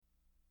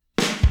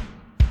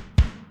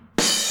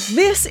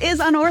This is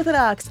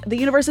Unorthodox, the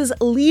universe's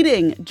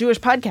leading Jewish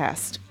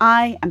podcast.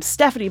 I am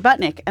Stephanie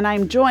Butnick, and I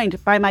am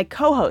joined by my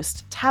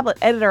co-host, tablet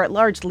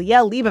editor-at-large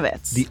Liel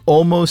Leibovitz. The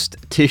almost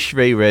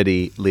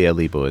Tishrei-ready Liel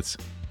Leibovitz.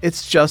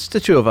 It's just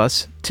the two of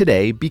us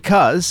today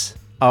because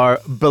our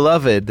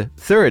beloved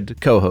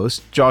third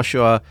co-host,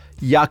 Joshua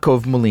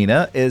Yaakov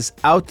Molina, is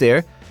out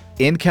there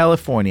in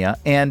California.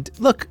 And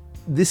look,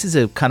 this is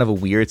a kind of a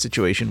weird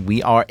situation.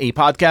 We are a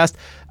podcast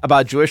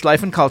about Jewish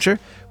life and culture,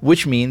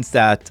 which means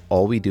that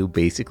all we do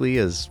basically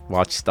is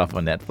watch stuff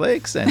on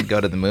Netflix and go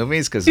to the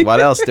movies, because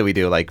what else do we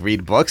do? Like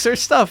read books or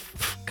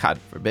stuff? God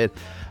forbid.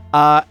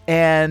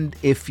 And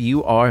if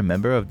you are a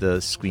member of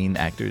the Screen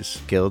Actors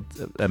Guild,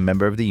 a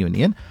member of the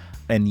union,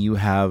 and you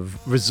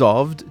have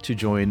resolved to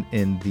join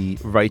in the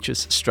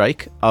righteous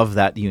strike of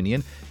that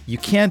union, you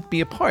can't be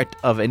a part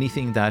of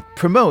anything that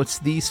promotes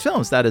these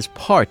films. That is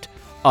part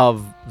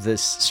of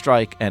this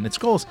strike and its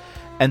goals.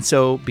 And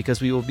so,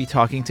 because we will be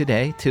talking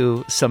today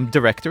to some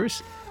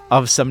directors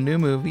of some new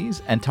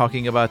movies and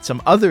talking about some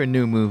other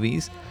new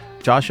movies,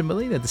 Joshua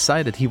Molina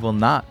decided he will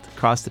not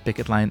cross the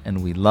picket line,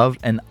 and we love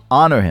and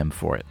honor him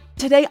for it.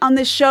 Today on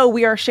this show,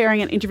 we are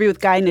sharing an interview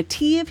with Guy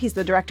Nativ. He's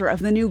the director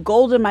of the new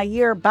Golda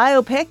Meir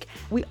biopic.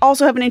 We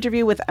also have an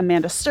interview with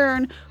Amanda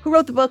Stern, who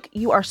wrote the book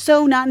You Are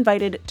So Not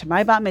Invited to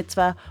My Bat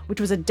Mitzvah, which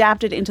was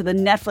adapted into the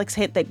Netflix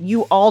hit that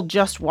you all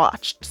just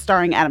watched,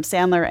 starring Adam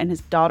Sandler and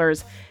his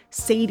daughters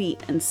Sadie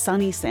and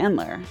Sunny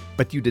Sandler.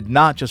 But you did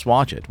not just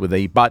watch it with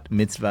a bat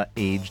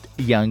mitzvah-aged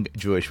young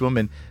Jewish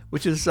woman,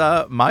 which is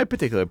my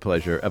particular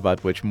pleasure,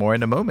 about which more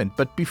in a moment.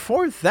 But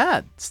before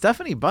that,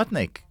 Stephanie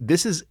Butnick,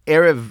 this is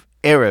Erev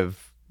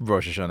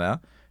Rosh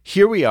Hashanah.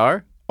 Here we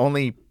are,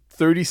 only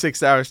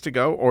 36 hours to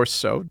go or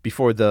so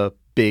before the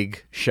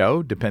big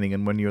show, depending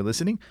on when you're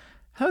listening.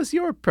 How's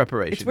your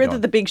preparation It's weird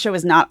going? that the big show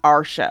is not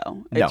our show.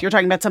 No. You're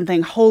talking about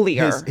something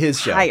holier, His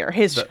show. higher,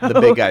 his show.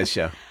 The big guy's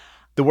show.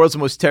 The world's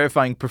most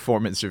terrifying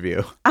performance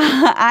review.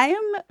 I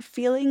am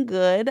feeling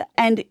good,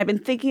 and I've been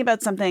thinking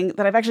about something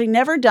that I've actually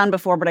never done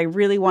before, but I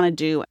really want to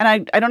do. And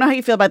I don't know how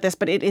you feel about this,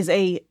 but it is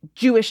a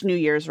Jewish New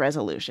Year's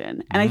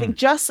resolution. And I think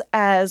just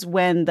as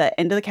when the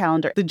end of the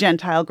calendar, the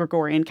Gentile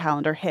Gregorian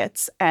calendar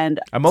hits, and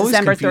I'm always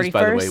December confused,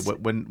 31st, by the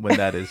way, when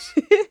that is.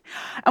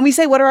 and we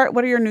say, what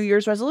are your New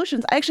Year's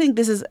resolutions? I actually think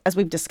this is, as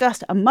we've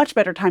discussed, a much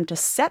better time to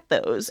set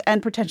those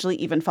and potentially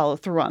even follow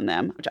through on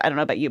them, which I don't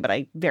know about you, but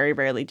I very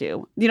rarely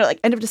do. You know, like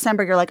end of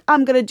December, you're like,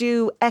 I'm going to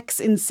do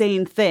X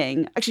insane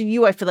thing. Actually,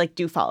 you, I feel like,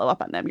 do follow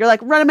up on them. You're like,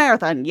 run a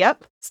marathon.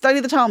 Yep. Study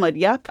the Talmud.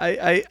 Yep.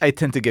 I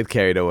tend to get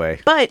carried away.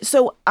 But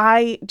so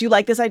do you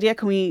like this idea?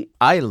 Can we?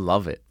 I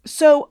love it.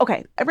 So,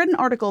 okay, I read an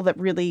article that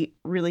really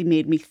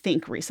made me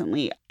think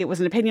recently. It was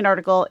an opinion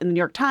article in the New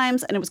York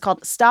Times, and it was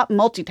called Stop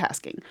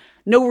Multitasking.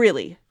 No,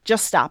 really,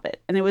 just stop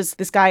it. And it was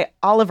this guy,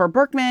 Oliver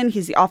Berkman.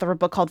 He's the author of a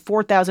book called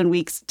 4,000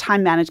 Weeks,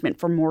 Time Management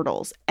for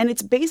Mortals. And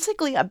it's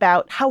basically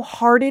about how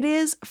hard it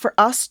is for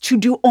us to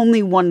do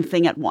only one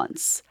thing at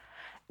once.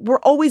 We're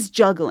always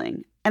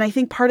juggling. And I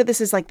think part of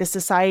this is like this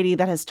society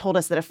that has told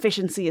us that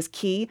efficiency is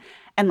key,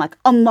 and like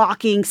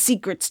unlocking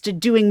secrets to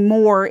doing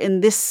more in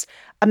this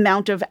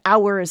amount of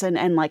hours,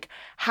 and like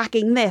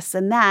hacking this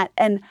and that.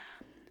 And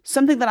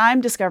something that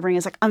I'm discovering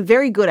is like, I'm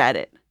very good at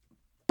it,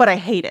 but I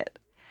hate it.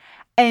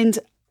 And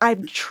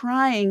I'm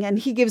trying, and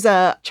he gives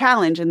a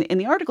challenge in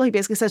the article. He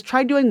basically says,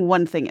 try doing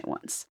one thing at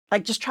once.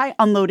 Like just try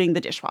unloading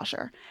the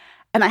dishwasher.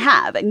 And I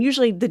have. And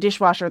usually the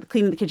dishwasher, the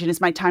cleaning the kitchen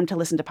is my time to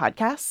listen to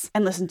podcasts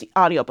and listen to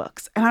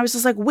audiobooks. And I was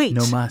just like, wait.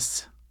 No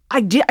musts.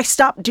 I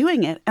stopped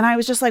doing it. And I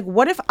was just like,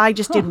 what if I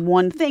just did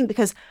one thing?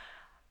 Because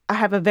I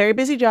have a very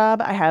busy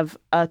job. I have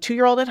a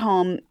 2-year-old at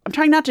home. I'm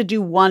trying not to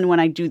do one when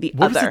I do the other.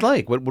 What was it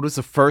like? What was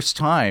the first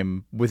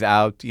time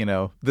without,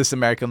 This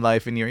American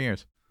Life in your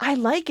ears? I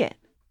like it.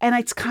 And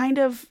it's kind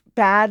of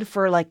bad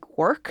for like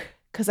work,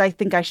 because I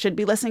think I should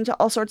be listening to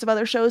all sorts of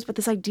other shows. But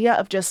this idea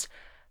of just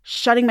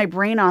shutting my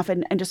brain off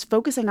and just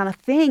focusing on a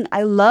thing,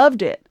 I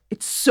loved it.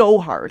 It's so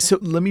hard. So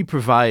let me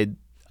provide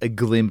a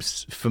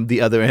glimpse from the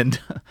other end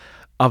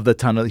of the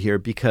tunnel here,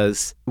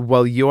 because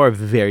while you are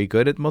very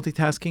good at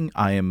multitasking,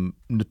 I am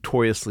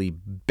notoriously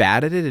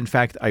bad at it. In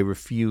fact, I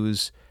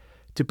refuse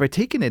to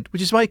partake in it,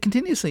 which is why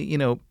continuously,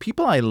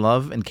 people I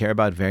love and care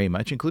about very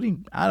much,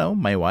 including,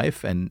 my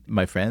wife and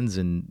my friends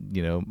and,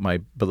 my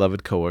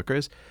beloved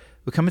coworkers,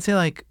 will come and say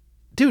like,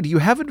 dude, you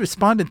haven't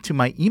responded to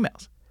my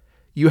emails.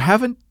 You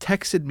haven't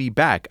texted me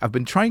back. I've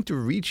been trying to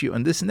reach you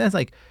and this and that. It's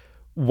like,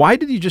 why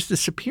did you just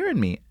disappear in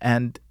me?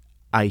 And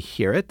I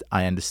hear it.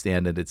 I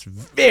understand that it's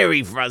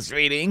very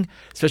frustrating,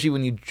 especially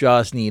when you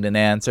just need an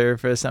answer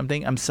for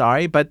something. I'm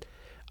sorry. But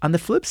on the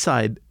flip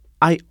side,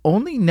 I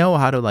only know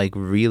how to like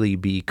really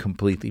be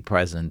completely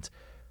present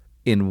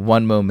in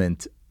one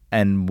moment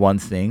and one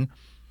thing.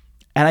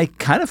 And I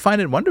kind of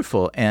find it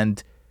wonderful.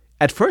 And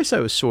at first I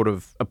was sort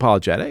of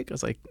apologetic. I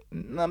was like,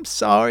 I'm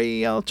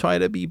sorry. I'll try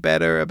to be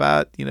better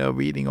about,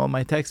 reading all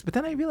my texts. But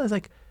then I realized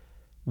like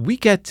we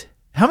get,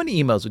 how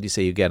many emails would you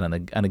say you get on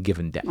a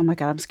given day? Oh my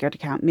God, I'm scared to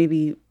count.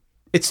 Maybe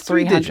It's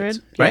 300,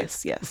 300? right?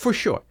 Yes. For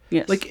sure.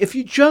 Yes. Like if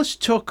you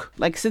just took,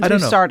 Like since I we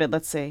don't know, started,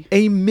 let's say.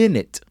 a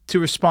minute to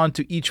respond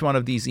to each one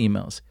of these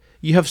emails,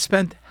 you have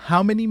spent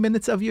how many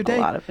minutes of your day?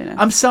 A lot of minutes.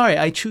 I'm sorry,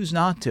 I choose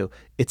not to.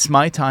 It's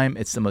my time.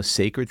 It's the most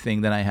sacred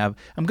thing that I have.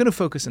 I'm going to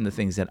focus on the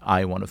things that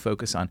I want to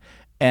focus on.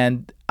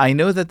 And I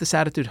know that this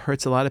attitude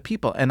hurts a lot of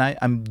people. And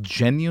I'm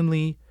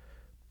genuinely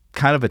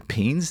kind of at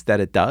pains that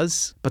it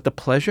does. But the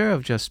pleasure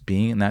of just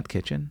being in that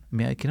kitchen, I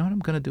mean, like, you know what I'm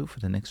going to do for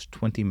the next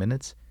 20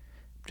 minutes?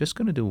 I'm just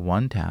going to do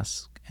one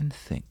task and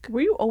think.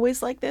 Were you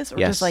always like this, or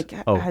Yes. just like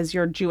Oh. has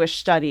your Jewish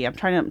study? I'm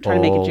trying to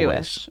make it Always.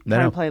 Jewish. I'm No,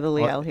 trying no. to play the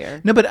Well, Liel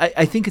here. No, but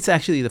I think it's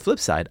actually the flip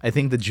side. I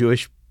think the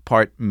Jewish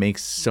part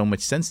makes so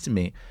much sense to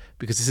me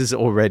because this is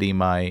already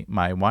my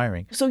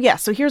wiring. So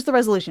here's the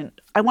resolution.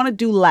 I want to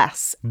do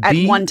less at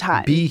one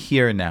time. Be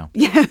here now,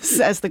 Yes,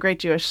 as the great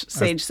Jewish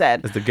sage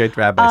said. as the great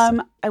rabbi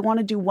said. I want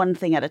to do one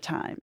thing at a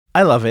time.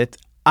 I love it.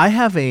 I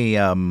have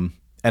an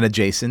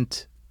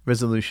adjacent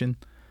resolution.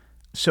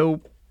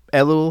 So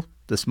Elul,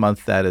 this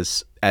month that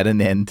is at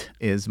an end,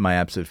 is my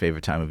absolute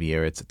favorite time of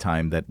year. It's a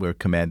time that we're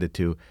commanded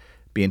to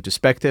be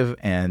introspective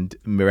and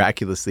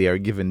miraculously are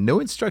given no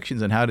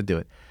instructions on how to do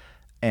it.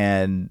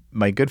 And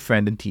my good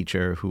friend and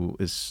teacher, who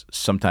is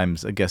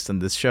sometimes a guest on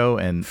this show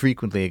and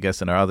frequently a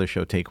guest on our other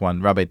show, Take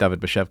One, Rabbi David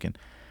Bashevkin.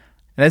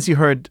 And as you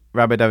heard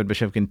Rabbi David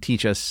Bashevkin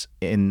teach us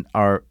in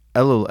our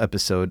Elul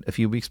episode a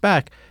few weeks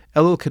back,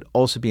 Elul could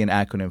also be an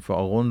acronym for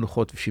Aron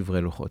Luchot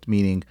v'Shivrei Luchot,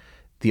 meaning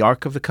the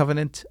Ark of the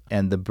Covenant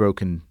and the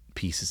broken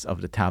pieces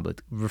of the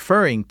tablet,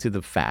 referring to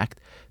the fact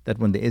that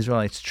when the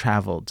Israelites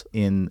traveled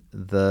in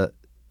the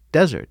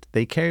desert,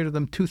 they carried with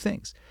them two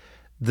things: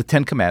 the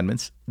Ten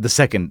Commandments, the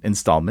second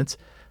installment,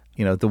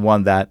 the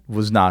one that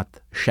was not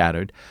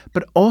shattered,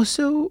 but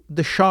also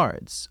the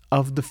shards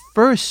of the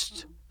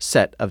first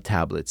set of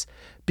tablets,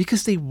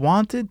 because they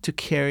wanted to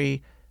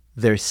carry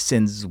their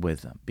sins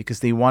with them, because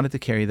they wanted to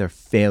carry their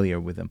failure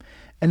with them.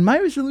 And my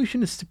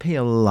resolution is to pay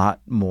a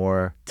lot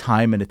more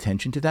time and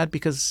attention to that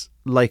because,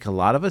 like a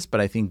lot of us, but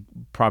I think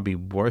probably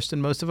worse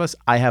than most of us,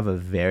 I have a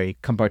very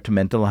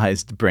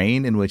compartmentalized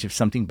brain in which if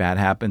something bad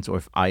happens or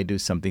if I do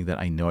something that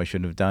I know I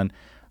shouldn't have done,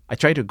 I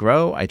try to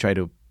grow. I try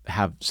to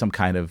have some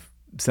kind of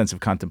sense of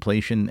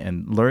contemplation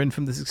and learn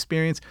from this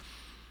experience.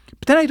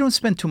 But then I don't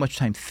spend too much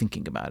time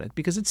thinking about it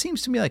because it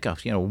seems to me like,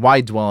 why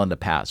dwell on the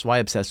past? Why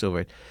obsess over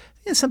it?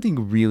 There's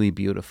something really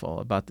beautiful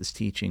about this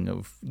teaching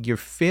of your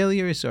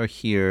failures are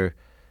here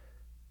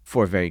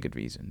for a very good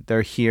reason.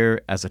 They're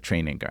here as a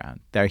training ground.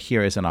 They're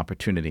here as an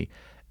opportunity.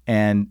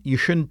 And you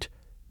shouldn't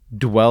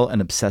dwell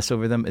and obsess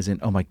over them as in,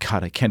 oh my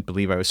God, I can't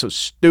believe I was so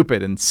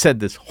stupid and said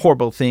this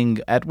horrible thing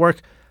at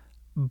work.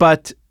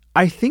 But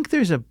I think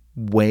there's a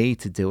way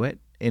to do it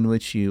in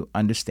which you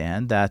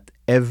understand that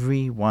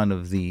every one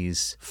of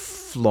these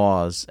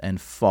flaws and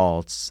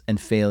faults and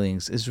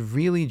failings is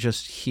really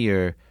just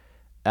here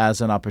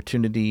as an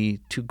opportunity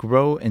to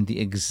grow in the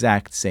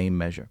exact same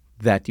measure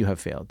that you have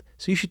failed.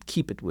 So you should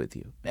keep it with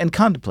you and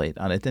contemplate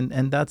on it.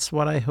 And that's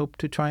what I hope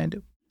to try and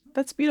do.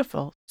 That's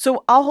beautiful.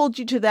 So I'll hold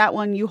you to that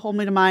one. You hold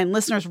me to mine.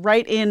 Listeners,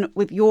 write in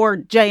with your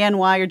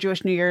JNY or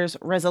Jewish New Year's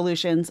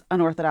resolutions,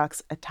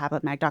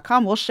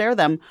 unorthodox@tabletmag.com. We'll share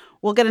them.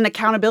 We'll get an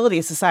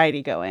accountability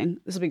society going.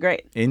 This will be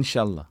great.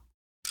 Inshallah.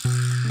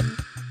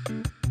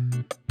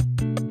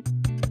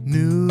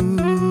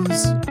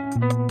 News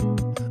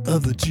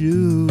of the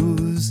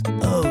Jews.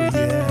 Oh,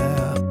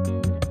 yeah.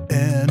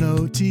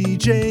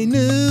 NOTJ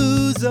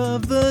News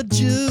of the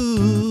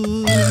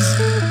Jews.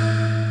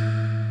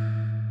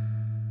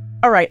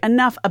 All right,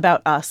 enough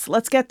about us.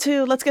 Let's get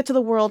to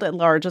the world at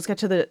large. Let's get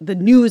to the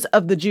news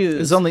of the Jews.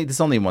 There's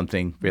only one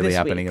thing really This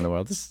happening week. in the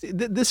world.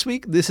 This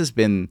week, this has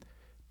been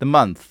the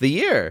month, the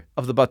year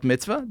of the bat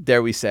mitzvah,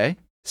 dare we say.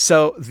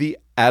 So the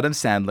Adam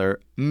Sandler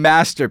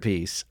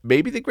masterpiece,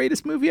 maybe the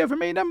greatest movie ever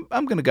made. I'm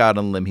going to go out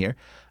on a limb here.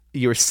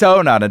 You're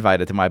so not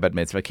invited to my bat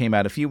mitzvah. It came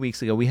out a few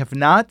weeks ago. We have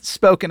not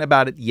spoken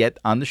about it yet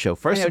on the show.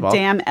 First of all,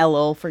 damn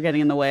Elul for getting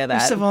in the way of that.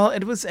 First of all,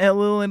 it was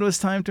Elul. It was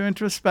time to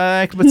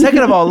introspect. But second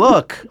of all,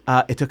 look,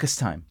 it took us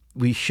time.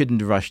 We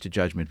shouldn't rush to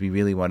judgment. We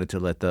really wanted to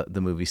let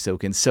the movie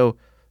soak in. So,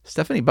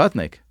 Stephanie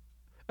Butnick,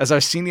 as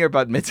our senior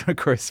bat mitzvah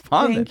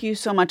correspondent. Thank you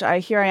so much.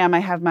 Here I am. I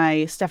have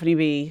my Stephanie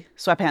B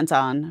sweatpants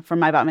on from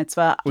my bat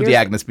mitzvah. With the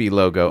Agnes B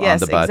logo on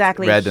the butt.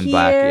 Exactly. Red and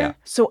black, yeah.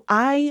 So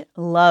I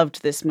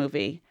loved this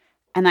movie.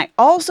 And I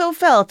also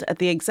felt at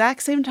the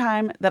exact same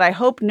time that I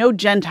hope no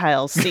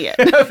Gentiles see it.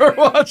 Ever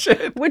watch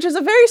it? Which is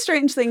a very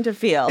strange thing to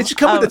feel. It should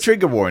come with a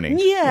trigger warning.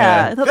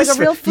 Yeah. It felt like a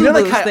real You know,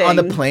 like Fubu how on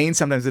the thing. plane,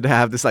 sometimes it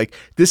have this like,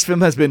 this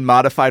film has been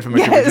modified from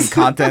its original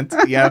content.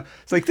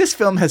 It's like, this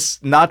film has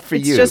not for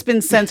It's you. just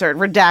been censored,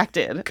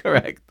 redacted.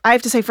 Correct. I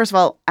have to say, first of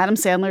all, Adam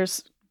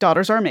Sandler's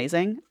daughters are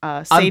amazing.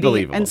 Sadie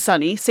Unbelievable. and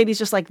Sunny. Sadie's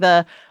just like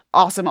the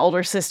awesome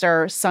older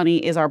sister.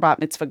 Sunny is our bat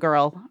mitzvah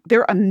girl.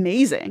 They're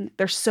amazing.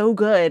 They're so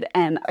good.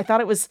 And I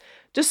thought it was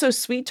just so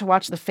sweet to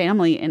watch the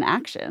family in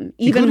action,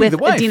 even Including with the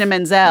wife. Idina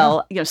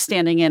Menzel,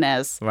 standing in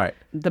as Right.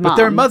 the mom. But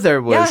their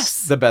mother was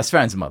Yes. the best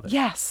friend's mother.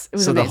 Yes, it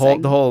was so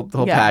amazing. the whole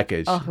Yeah.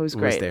 package Oh, it was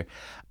great. there.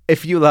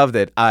 If you loved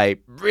it, I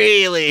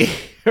really,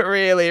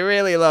 really,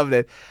 really loved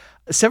it.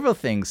 several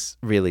things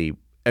really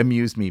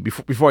amused me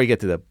before I get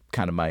to the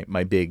kind of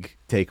my big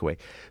takeaway.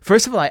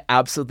 First of all, I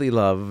absolutely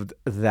loved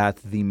that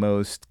the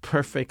most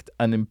perfect,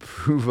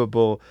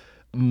 unimprovable,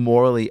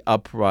 morally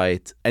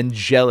upright,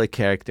 angelic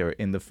character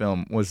in the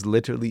film was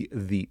literally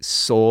the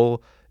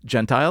sole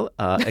Gentile,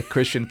 a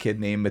Christian kid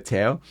named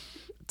Matteo.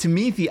 To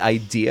me, the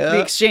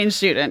exchange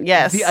student,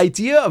 yes. The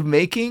idea of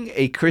making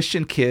a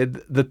Christian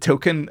kid the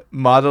token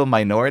model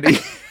minority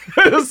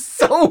was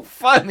so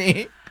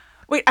funny.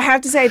 Wait, I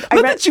have to say,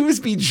 Let the Jews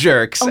be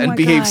jerks and my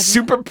behave God.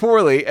 super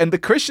poorly, and the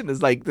Christian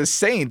is like the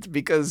saint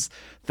because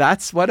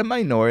that's what a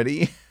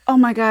minority Oh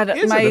my God,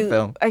 is in the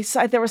film. I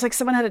saw there was like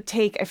someone had a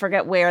take, I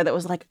forget where, that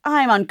was like,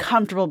 I'm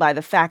uncomfortable by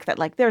the fact that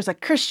like there's a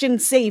Christian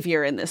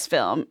savior in this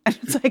film. And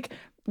it's like,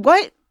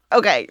 what?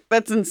 Okay,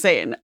 that's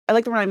insane. I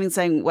like the one I've been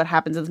saying what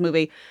happens in this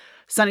movie.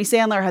 Sonny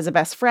Sandler has a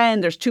best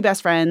friend. There's two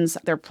best friends.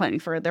 They're planning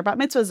for their bat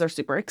mitzvahs. They're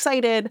super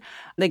excited.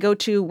 They go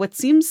to what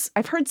seems,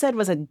 I've heard said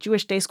was a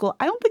Jewish day school.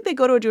 I don't think they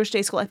go to a Jewish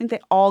day school. I think they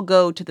all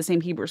go to the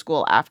same Hebrew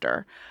school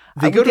after.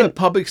 They go to a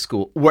public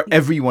school where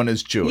everyone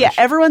is Jewish. Yeah,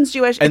 everyone's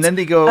Jewish. And It's then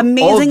they go,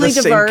 amazingly all of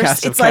the diverse. same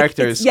cast of It's like,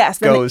 characters yes,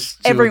 then goes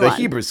to everyone. the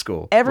Hebrew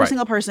school. Every Right.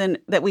 single person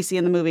that we see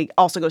in the movie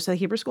also goes to the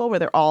Hebrew school where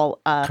they're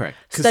all Correct.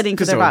 studying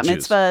for 'Cause their they're all bat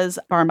Jews. mitzvahs,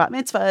 bar and bat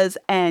mitzvahs.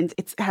 And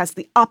it has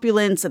the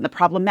opulence and the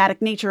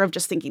problematic nature of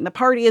just thinking the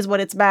party is what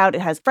it's about.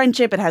 It has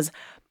friendship. It has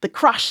the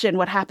crush and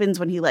what happens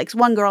when he likes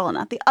one girl and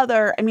not the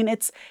other. I mean,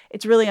 it's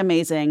really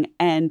amazing.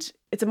 And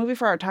it's a movie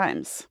for our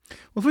times.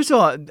 Well, first of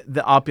all,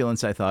 the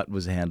opulence I thought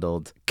was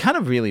handled kind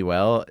of really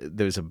well.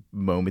 There's a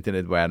moment in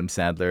it where Adam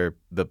Sandler,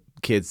 the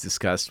kids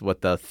discussed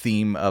what the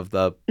theme of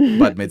the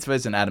bat mitzvah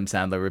is, and Adam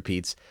Sandler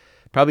repeats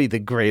probably the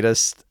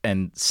greatest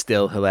and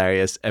still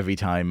hilarious every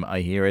time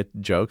I hear it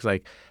jokes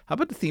like, how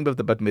about the theme of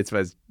the bat mitzvah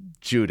is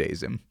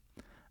Judaism?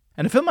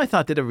 And the film, I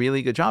thought, did a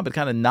really good job at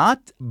kind of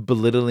not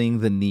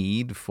belittling the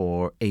need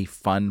for a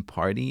fun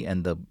party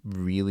and the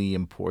really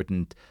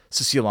important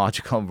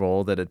sociological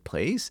role that it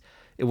plays.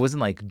 It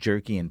wasn't like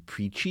jerky and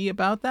preachy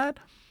about that,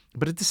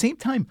 but at the same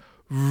time,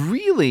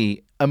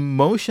 really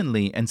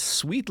emotionally and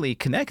sweetly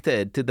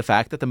connected to the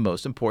fact that the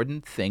most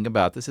important thing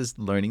about this is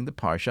learning the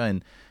Parsha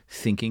and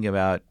thinking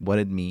about what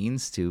it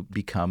means to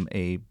become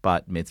a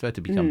bat mitzvah,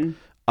 to become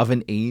of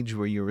an age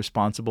where you're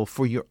responsible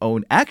for your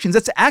own actions.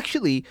 That's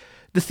actually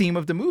the theme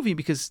of the movie,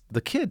 because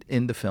the kid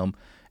in the film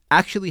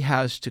actually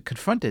has to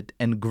confront it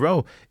and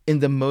grow in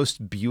the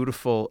most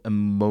beautiful,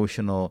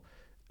 emotional,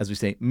 as we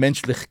say,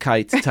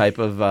 Menschlichkeit type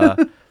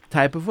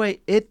of way.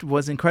 It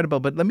was incredible.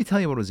 But let me tell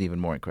you what was even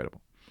more incredible.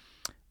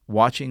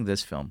 Watching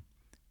this film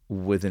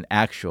with an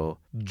actual,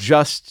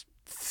 just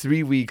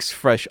 3 weeks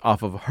fresh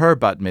off of her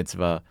bat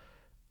mitzvah,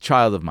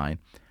 child of mine,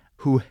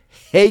 who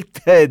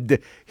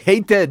hated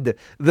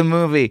the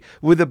movie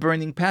with a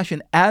burning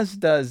passion, as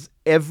does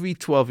every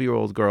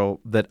 12-year-old girl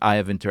that I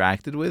have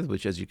interacted with,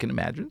 which, as you can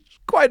imagine, is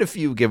quite a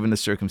few given the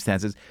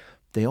circumstances.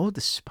 They all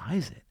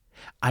despise it.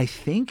 I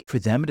think for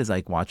them it is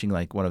like watching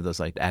like one of those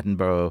like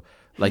Attenborough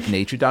like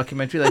nature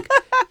documentary, like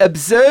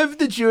observe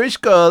the Jewish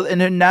girl in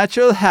her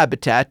natural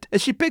habitat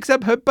as she picks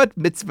up her bat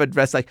mitzvah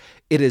dress. Like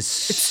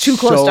it's too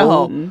close to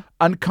home.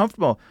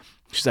 Uncomfortable.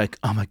 She's like,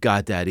 oh my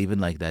God, Dad, even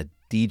like that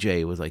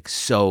DJ was like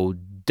so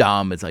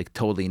dumb. It's like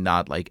totally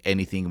not like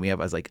anything we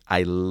have. I was like,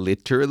 I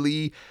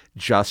literally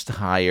just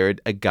hired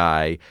a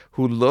guy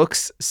who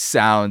looks,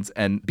 sounds,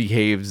 and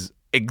behaves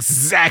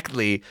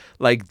exactly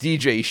like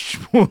DJ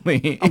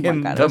Shmuley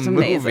in the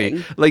movie.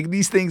 Amazing. Like,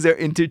 these things are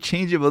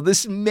interchangeable.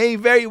 This may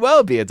very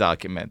well be a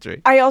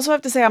documentary. I also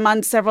have to say I'm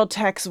on several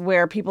texts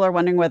where people are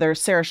wondering whether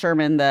Sarah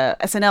Sherman, the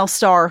SNL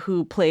star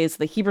who plays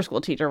the Hebrew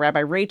school teacher, Rabbi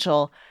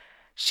Rachel,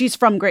 she's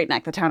from Great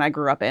Neck, the town I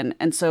grew up in.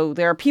 And so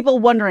there are people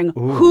wondering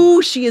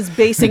who she is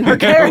basing her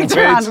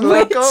character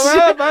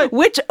on.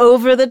 Which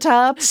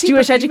over-the-top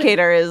Jewish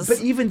educator is.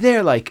 But even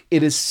there, like,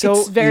 it is so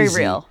It's very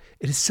easy. real.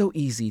 It is so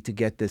easy to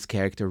get this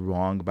character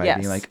wrong by Yes.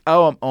 being like,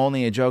 oh, I'm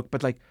only a joke.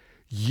 But like,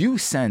 you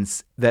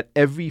sense that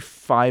every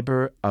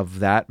fiber of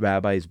that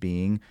rabbi's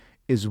being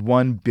is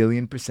 1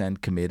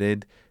 billion%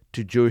 committed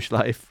to Jewish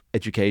life,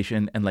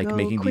 education, and like Go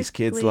making these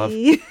kids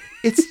quickly. love.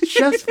 It's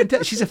just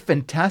fantastic. She's a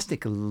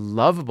fantastic,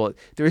 lovable.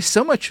 There is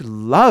so much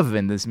love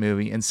in this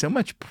movie and so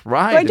much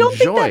pride I don't and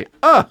think joy.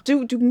 that-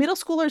 Do middle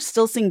schoolers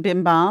still sing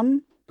Bim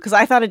Bam? Because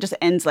I thought it just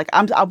ends like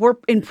we're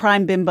in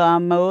prime Bim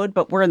Bam mode,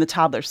 but we're in the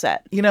toddler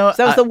set. You know,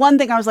 So that was the one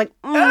thing I was like,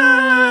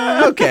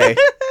 okay.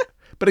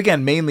 But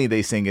again, mainly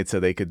they sing it so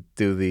they could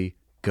do the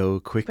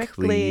go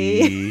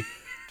quickly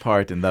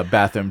part in the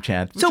bathroom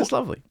chant, which is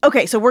lovely.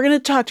 Okay, so we're going to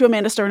talk to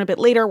Amanda Stern a bit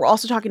later. We're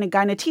also talking to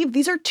Guy Nativ.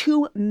 These are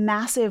two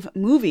massive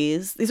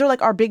movies. These are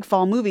like our big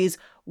fall movies.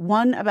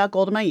 One about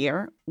Golda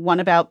Meir, one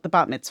about the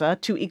bat mitzvah,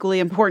 two equally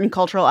important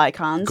cultural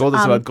icons. Gold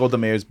is about Golda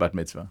Meir's bat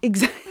mitzvah.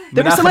 Exactly.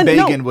 Menachem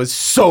Begin was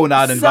so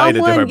not invited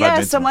to her bat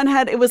mitzvah.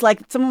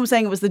 Someone was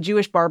saying it was the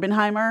Jewish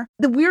Barbenheimer.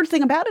 The weird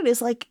thing about it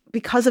is like,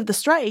 because of the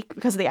strike,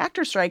 because of the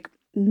actor strike,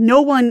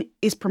 no one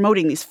is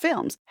promoting these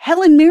films.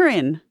 Helen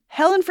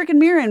freaking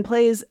Mirren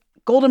plays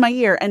Golda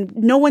Meir, and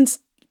no one's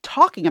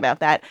talking about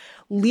that.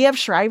 Liev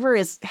Schreiber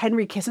is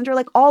Henry Kissinger,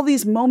 like all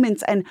these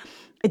moments. And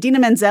Idina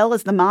Menzel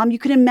is the mom. You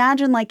can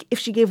imagine, like, if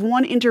she gave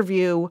one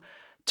interview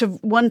to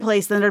one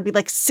place, then there'd be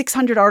like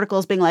 600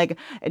 articles being like,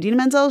 Idina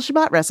Menzel's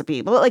Shabbat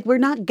recipe. But like, we're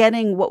not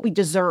getting what we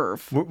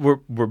deserve.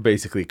 We're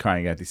basically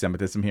crying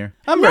anti-Semitism here.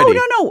 I'm ready.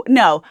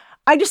 No.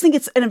 I just think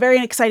it's a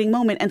very exciting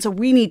moment. And so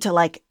we need to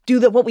like do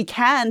what we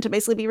can to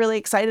basically be really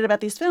excited about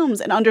these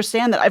films and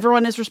understand that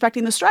everyone is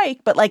respecting the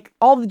strike. But like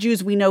all the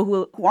Jews we know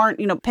who aren't,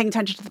 paying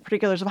attention to the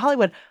particulars of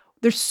Hollywood,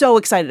 they're so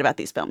excited about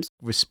these films.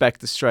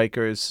 Respect the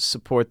strikers,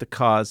 support the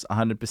cause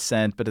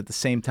 100%. But at the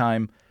same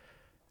time,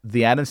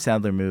 the Adam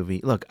Sandler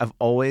movie, look, I've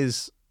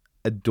always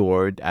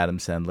adored Adam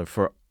Sandler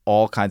for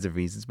all kinds of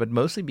reasons, but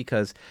mostly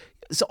because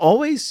it's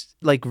always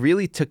like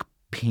really took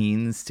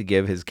pains to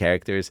give his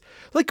characters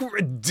like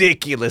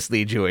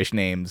ridiculously Jewish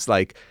names.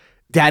 Like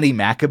Danny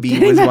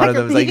Maccabee was one of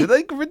them.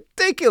 Like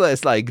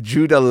ridiculous, like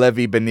Judah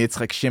Levi ben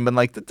Yitzchak Shimon,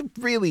 like the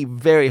really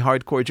very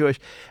hardcore Jewish.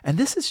 And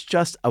this is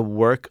just a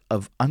work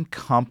of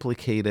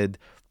uncomplicated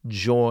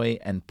joy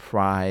and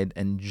pride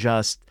and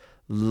just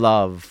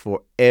love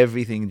for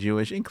everything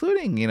Jewish,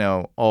 including,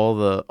 all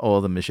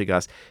the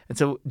Mishigas. And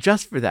so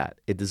just for that,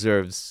 it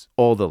deserves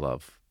all the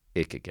love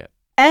it could get.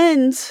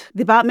 And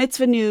the bat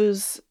mitzvah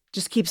news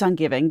just keeps on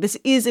giving. This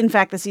is, in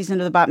fact, the season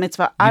of the bat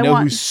mitzvah.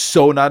 Who's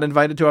so not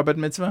invited to our bat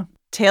mitzvah?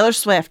 Taylor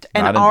Swift.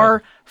 And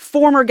our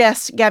former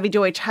guest, Gabby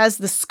Deutsch, has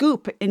the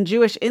scoop in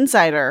Jewish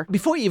Insider.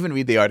 Before you even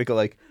read the article,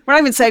 like... We're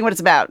not even saying what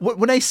it's about.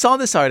 When I saw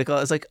this article, I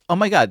was like, oh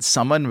my God,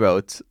 someone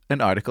wrote an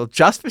article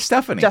just for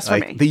Stephanie. Just for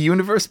me. The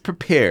universe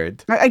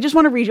prepared. I just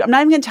want to read you. I'm not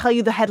even going to tell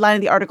you the headline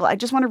of the article. I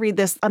just want to read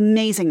this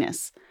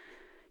amazingness.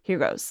 Here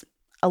goes.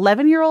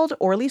 11-year-old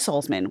Orly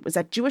Solzman was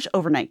at Jewish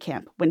overnight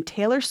camp when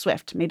Taylor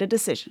Swift made a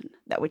decision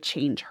that would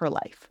change her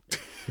life.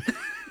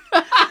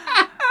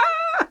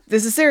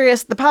 This is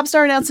serious. The pop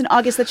star announced in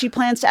August that she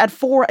plans to add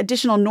 4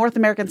 additional North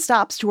American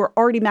stops to her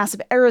already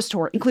massive Eras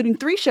tour, including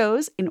 3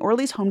 shows in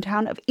Orly's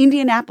hometown of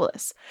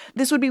Indianapolis.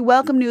 This would be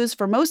welcome news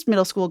for most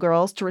middle school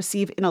girls to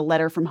receive in a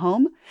letter from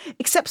home,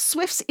 except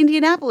Swift's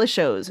Indianapolis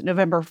shows,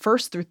 November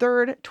 1st through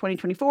 3rd,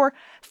 2024,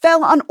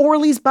 fell on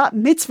Orly's bat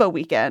mitzvah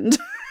weekend.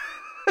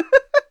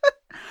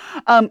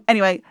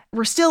 Anyway,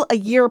 we're still a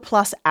year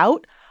plus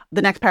out.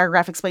 The next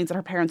paragraph explains that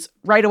her parents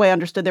right away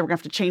understood they were going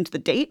to have to change the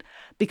date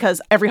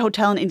because every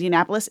hotel in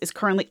Indianapolis is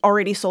currently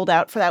already sold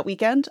out for that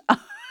weekend.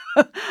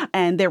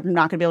 And they're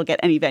not going to be able to get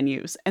any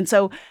venues. And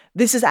so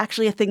this is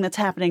actually a thing that's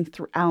happening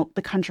throughout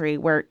the country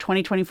where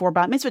 2024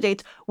 bat mitzvah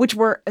dates, which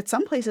were at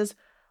some places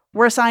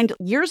were assigned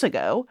years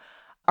ago,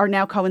 are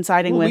now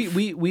coinciding with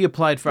we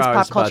applied for ours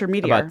pop culture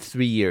media about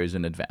 3 years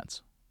in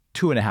advance,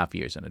 2.5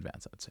 years in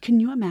advance, I'd say.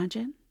 Can you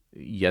imagine?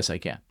 Yes, I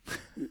can.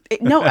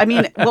 No, I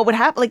mean, what would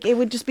happen? Like, it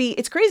would just be,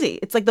 it's crazy.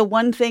 It's like the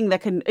one thing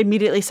that can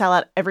immediately sell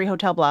out every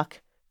hotel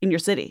block in your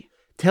city.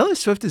 Taylor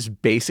Swift is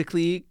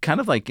basically kind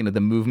of like, the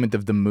movement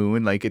of the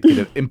moon. Like, it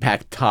could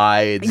impact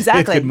tides.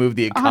 Exactly. It could move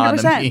the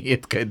economy. 100%.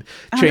 It could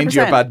change 100%.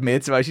 Your bat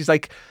mitzvah. She's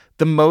like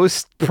the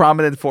most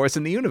prominent force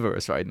in the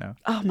universe right now.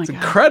 Oh, my God. It's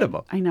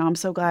incredible. I know. I'm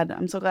so glad.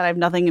 I have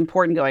nothing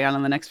important going on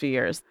in the next few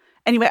years.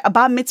 Anyway, a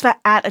bat mitzvah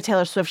at a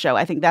Taylor Swift show.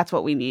 I think that's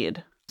what we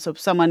need. So if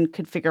someone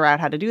could figure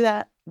out how to do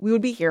that, we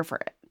would be here for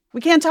it. We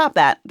can't top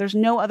that. There's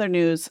no other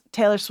news.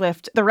 Taylor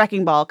Swift, the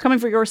wrecking ball, coming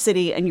for your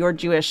city and your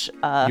Jewish...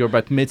 your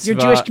bat mitzvah, your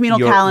Jewish communal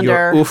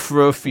calendar. Your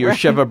ufruf, your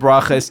Sheva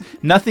Brachas.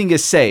 Nothing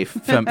is safe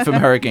from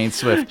Hurricane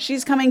Swift.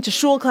 She's coming to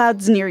shul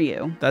clouds near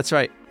you. That's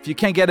right. If you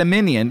can't get a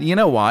minion, you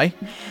know why.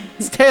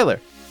 It's Taylor.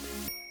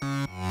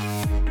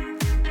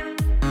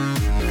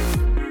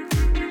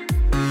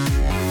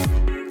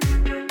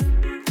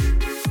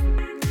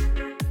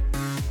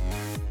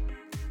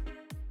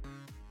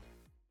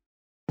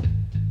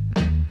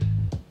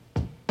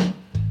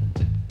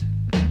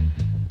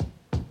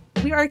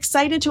 We are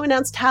excited to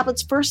announce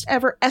Tablet's first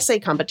ever essay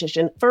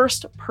competition,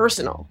 First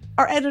Personal.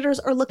 Our editors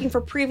are looking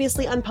for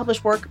previously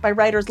unpublished work by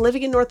writers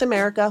living in North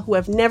America who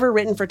have never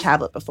written for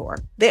Tablet before.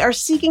 They are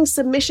seeking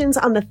submissions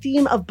on the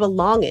theme of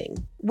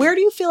belonging. Where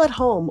do you feel at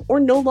home or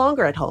no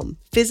longer at home,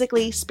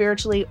 physically,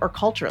 spiritually, or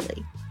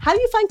culturally? How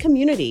do you find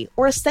community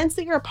or a sense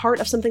that you're a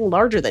part of something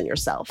larger than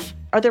yourself?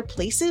 Are there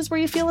places where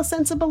you feel a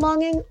sense of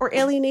belonging or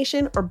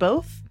alienation or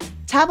both?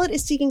 Tablet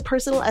is seeking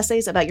personal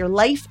essays about your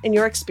life and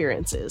your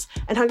experiences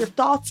and how your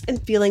thoughts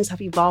and feelings have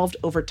evolved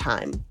over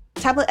time.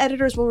 Tablet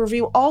editors will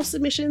review all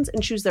submissions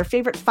and choose their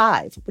favorite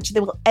 5, which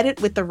they will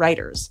edit with the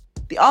writers.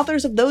 The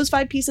authors of those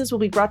 5 pieces will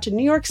be brought to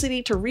New York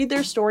City to read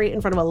their story in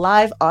front of a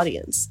live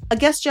audience. A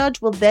guest judge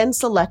will then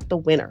select the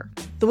winner.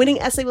 The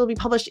winning essay will be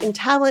published in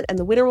Tablet and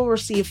the winner will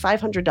receive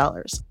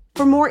 $500.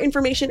 For more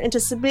information and to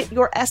submit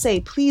your essay,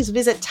 please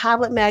visit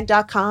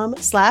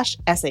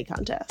tabletmag.com/essay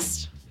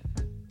contest.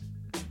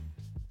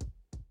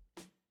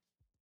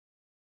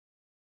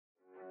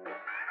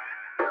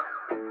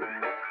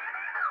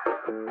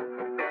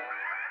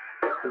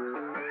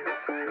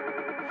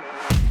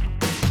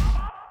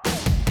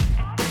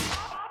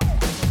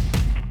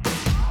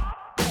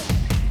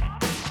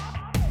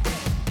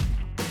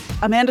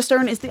 Amanda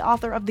Stern is the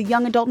author of the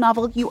young adult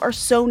novel You Are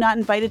So Not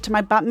Invited to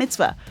My Bat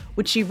Mitzvah,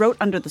 which she wrote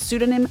under the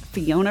pseudonym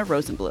Fiona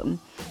Rosenblum.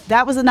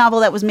 That was a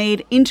novel that was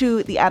made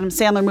into the Adam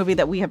Sandler movie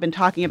that we have been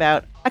talking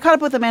about. I caught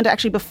up with Amanda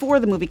actually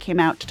before the movie came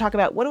out to talk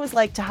about what it was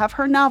like to have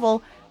her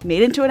novel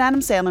made into an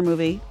Adam Sandler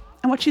movie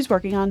and what she's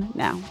working on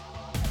now.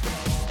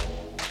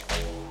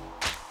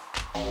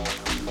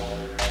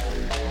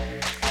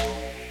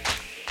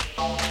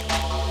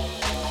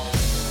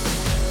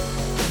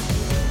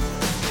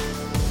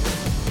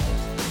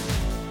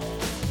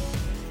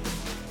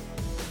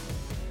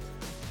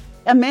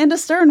 Amanda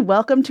Stern,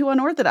 welcome to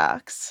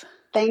Unorthodox.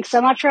 Thanks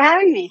so much for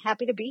having me.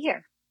 Happy to be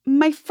here.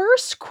 My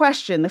first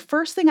question, the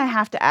first thing I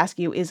have to ask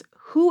you is,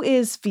 who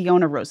is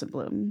Fiona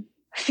Rosenblum?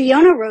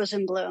 Fiona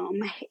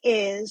Rosenblum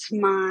is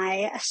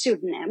my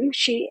pseudonym.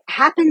 She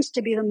happens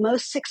to be the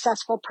most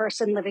successful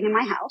person living in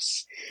my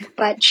house,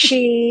 but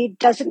she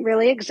doesn't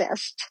really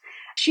exist.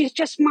 She's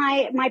just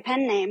my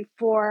pen name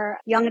for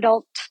young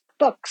adult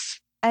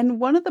books.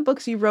 And one of the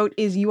books you wrote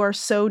is You Are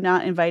So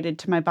Not Invited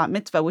to My Bat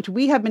Mitzvah, which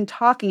we have been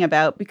talking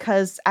about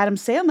because Adam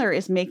Sandler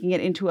is making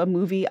it into a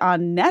movie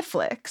on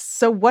Netflix.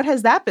 So what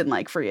has that been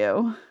like for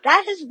you?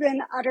 That has been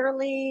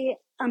utterly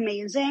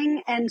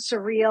amazing and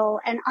surreal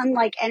and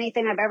unlike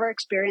anything I've ever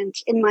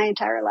experienced in my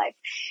entire life.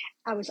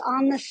 I was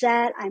on the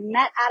set. I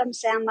met Adam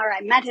Sandler.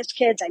 I met his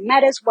kids. I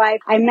met his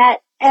wife. I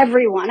met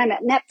everyone. I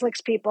met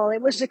Netflix people.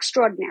 It was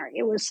extraordinary.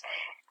 It was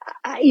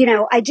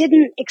I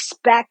didn't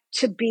expect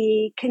to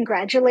be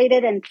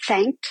congratulated and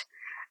thanked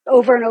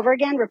over and over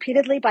again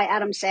repeatedly by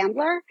Adam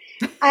Sandler.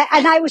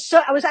 I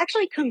was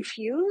actually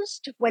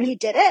confused when he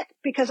did it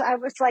because I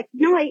was like,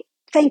 no, I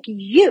thank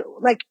you.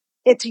 Like,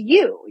 it's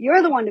you.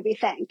 You're the one to be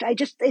thanked.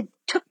 It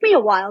took me a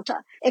while to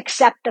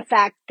accept the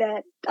fact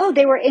that,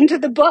 they were into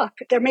the book.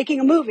 They're making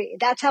a movie.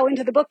 That's how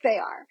into the book they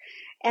are.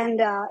 And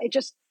it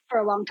just for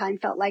a long time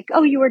felt like,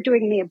 you were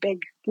doing me a big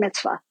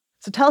mitzvah.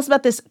 So tell us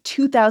about this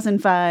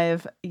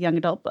 2005 young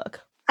adult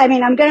book. I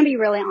mean, I'm going to be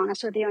really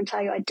honest with you and tell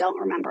you I don't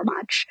remember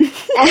much.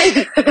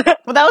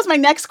 Well, that was my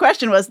next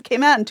question it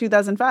came out in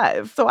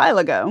 2005, so a while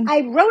ago.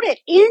 I wrote it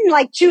in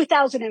like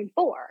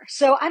 2004,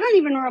 so I don't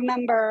even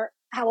remember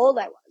how old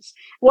I was.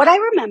 What I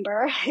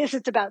remember is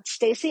it's about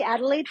Stacey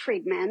Adelaide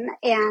Friedman,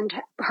 and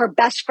her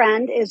best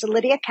friend is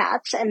Lydia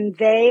Katz, and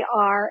they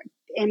are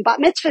in bat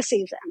mitzvah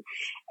season.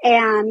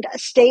 And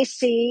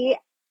Stacey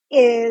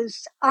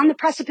is on the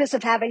precipice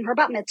of having her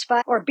bat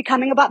mitzvah or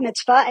becoming a bat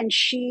mitzvah. And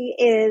she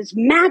is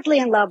madly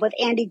in love with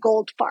Andy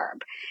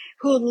Goldfarb,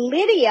 who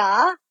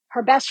Lydia,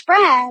 her best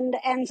friend,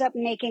 ends up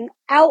making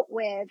out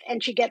with,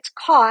 and she gets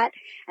caught.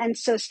 And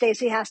so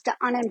Stacey has to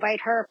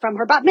uninvite her from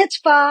her bat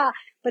mitzvah.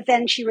 But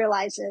then she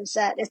realizes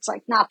that it's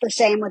like not the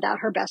same without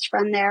her best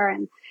friend there.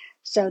 And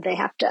so they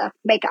have to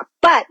make up.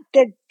 But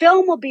the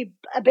film will be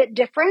a bit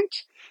different.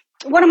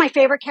 One of my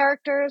favorite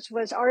characters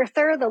was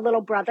Arthur, the little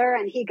brother,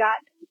 and he got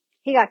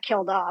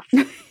killed off,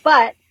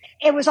 but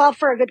it was all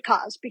for a good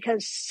cause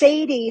because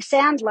Sadie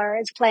Sandler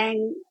is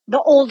playing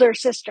the older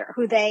sister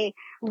who they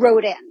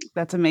wrote in.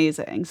 That's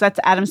amazing. So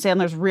that's Adam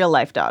Sandler's real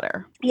life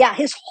daughter. Yeah,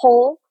 his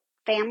whole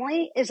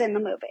family is in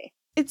the movie.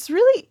 It's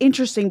really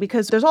interesting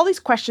because there's all these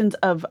questions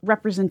of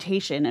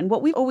representation. And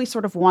what we always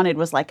sort of wanted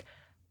was like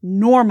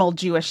normal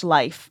Jewish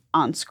life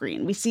on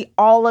screen. We see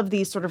all of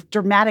these sort of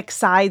dramatic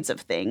sides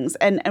of things.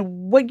 And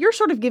what you're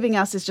sort of giving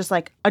us is just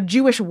like a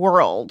Jewish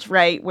world,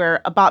 right?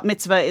 Where a bat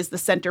mitzvah is the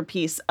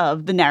centerpiece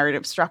of the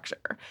narrative structure.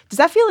 Does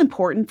that feel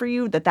important for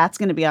you that that's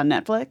going to be on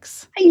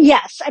Netflix?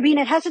 Yes. I mean,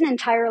 it hasn't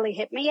entirely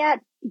hit me yet,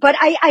 but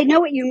I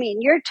know what you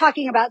mean. You're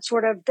talking about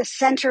sort of the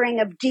centering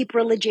of deep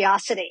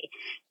religiosity,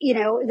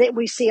 that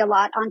we see a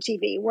lot on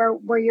TV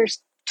where you're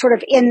sort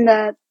of in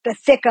the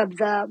thick of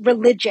the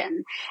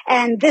religion.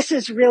 And this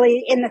is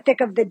really in the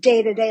thick of the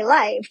day-to-day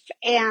life.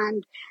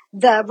 And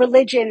the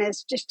religion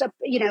is just,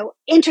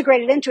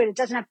 integrated into it. It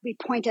doesn't have to be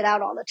pointed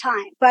out all the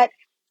time. But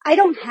I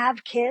don't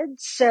have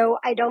kids, so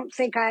I don't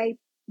think I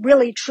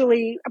really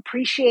truly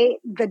appreciate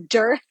the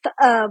dearth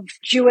of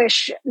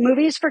Jewish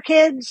movies for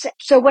kids.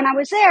 So when I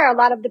was there, a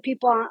lot of the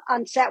people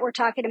on set were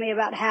talking to me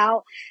about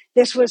how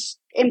this was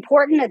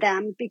important to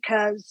them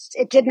because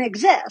it didn't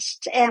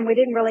exist and we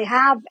didn't really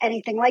have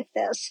anything like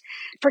this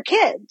for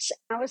kids.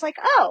 I was like,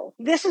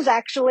 this is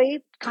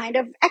actually kind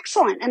of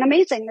excellent and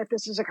amazing that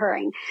this is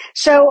occurring.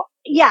 So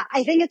yeah,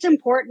 I think it's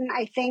important.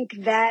 I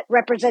think that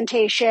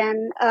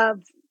representation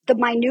of the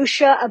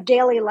minutia of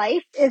daily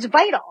life is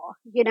vital,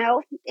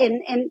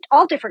 in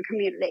all different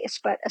communities,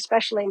 but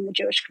especially in the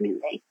Jewish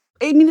community.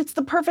 I mean, it's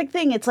the perfect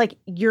thing. It's like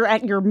you're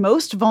at your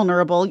most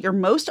vulnerable, your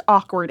most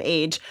awkward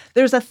age.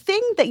 There's a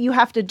thing that you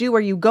have to do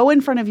where you go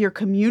in front of your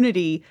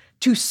community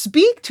to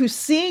speak, to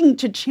sing,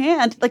 to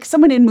chant. Like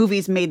someone in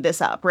movies made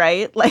this up,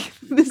 right? Like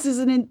this is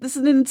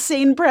an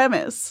insane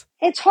premise.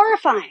 It's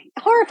horrifying.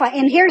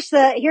 And here's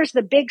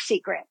the big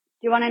secret.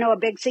 Do you want to know a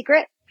big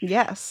secret?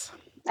 Yes.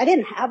 I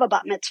didn't have a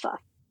bat mitzvah.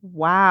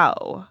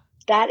 Wow.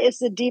 That is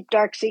the deep,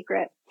 dark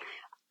secret.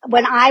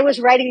 When I was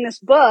writing this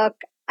book,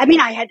 I mean,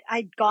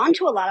 I'd gone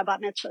to a lot of bat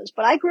mitzvahs,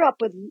 but I grew up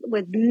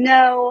with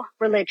no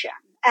religion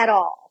at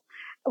all.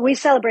 We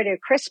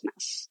celebrated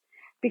Christmas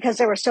because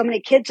there were so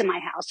many kids in my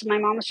house. And my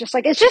mom was just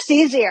like, it's just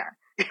easier.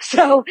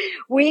 So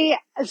we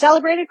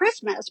celebrated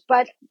Christmas,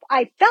 but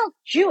I felt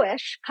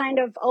Jewish kind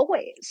of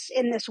always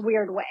in this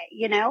weird way,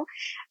 you know?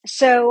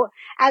 So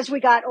as we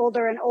got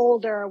older and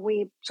older,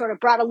 we sort of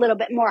brought a little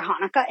bit more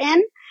Hanukkah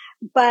in.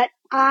 But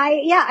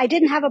I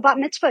didn't have a bat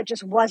mitzvah. It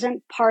just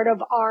wasn't part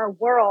of our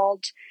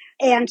world.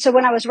 And so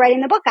when I was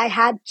writing the book, I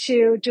had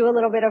to do a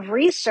little bit of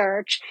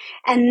research,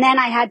 and then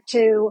I had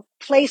to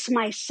place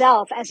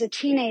myself as a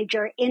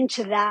teenager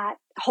into that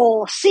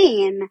whole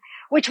scene,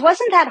 which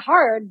wasn't that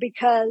hard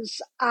because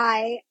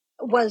I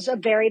was a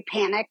very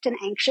panicked and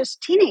anxious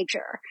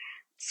teenager.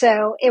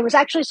 So it was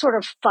actually sort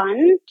of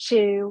fun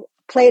to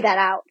play that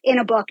out in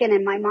a book and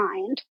in my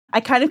mind. I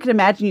kind of can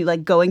imagine you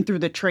like going through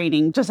the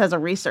training just as a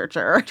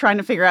researcher, trying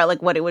to figure out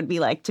like what it would be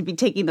like to be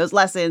taking those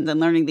lessons and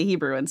learning the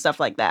Hebrew and stuff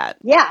like that.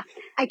 Yeah.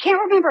 I can't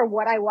remember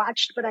what I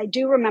watched, but I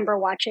do remember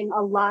watching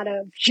a lot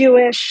of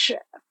Jewish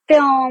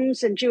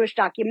films and Jewish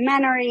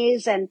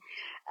documentaries, and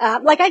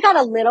I got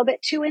a little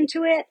bit too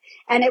into it,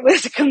 and it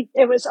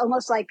was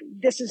almost like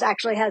this is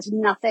actually has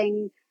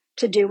nothing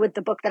to do with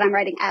the book that I'm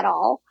writing at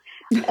all.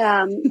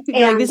 And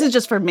like, this is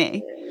just for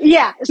me.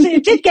 Yeah. So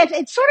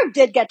it sort of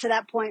did get to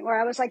that point where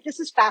I was like, this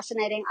is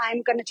fascinating.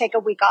 I'm going to take a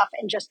week off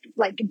and just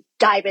like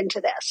dive into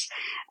this.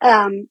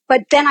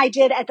 But then I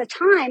did at the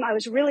time, I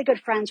was really good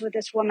friends with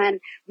this woman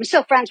I'm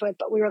still friends with,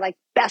 but we were like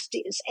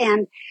besties.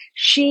 And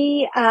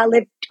she,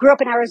 grew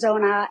up in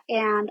Arizona,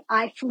 and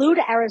I flew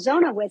to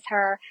Arizona with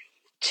her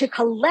to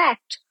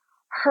collect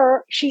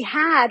she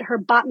had her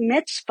bat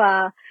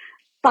mitzvah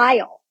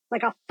file,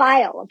 like a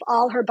file of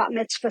all her bat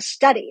mitzvah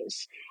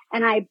studies.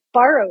 And I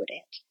borrowed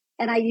it,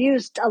 and I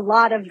used a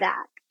lot of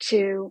that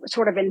to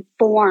sort of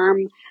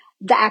inform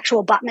the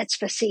actual bat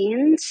mitzvah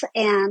scenes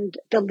and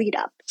the lead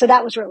up. So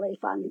that was really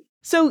fun.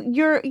 So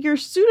your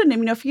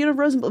pseudonym, Fiona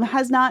Rosenblum,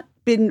 has not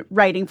been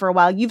writing for a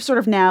while. You've sort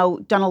of now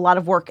done a lot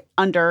of work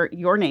under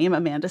your name,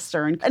 Amanda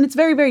Stern, and it's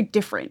very, very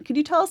different. Could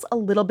you tell us a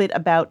little bit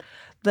about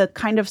the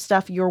kind of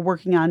stuff you're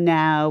working on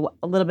now,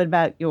 a little bit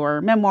about your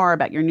memoir,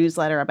 about your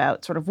newsletter,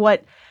 about sort of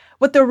what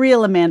the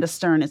real Amanda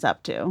Stern is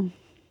up to?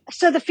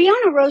 So the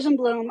Fiona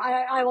Rosenblum,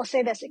 I will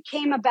say this, it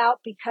came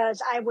about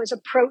because I was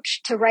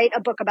approached to write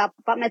a book about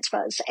bat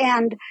mitzvahs.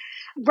 And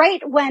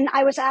right when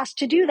I was asked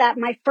to do that,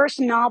 my first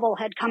novel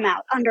had come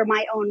out under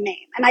my own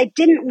name. And I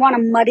didn't want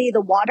to muddy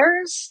the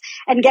waters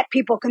and get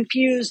people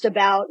confused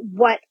about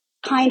what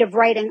kind of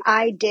writing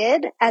I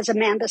did as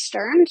Amanda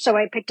Stern. So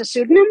I picked a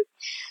pseudonym.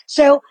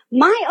 So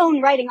my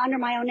own writing under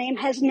my own name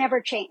has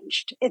never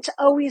changed. It's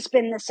always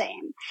been the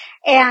same.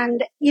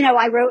 And,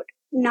 I wrote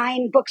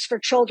 9 books for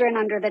children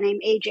under the name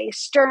A.J.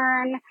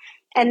 Stern.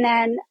 And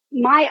then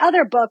my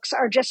other books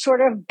are just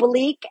sort of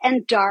bleak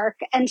and dark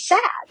and sad.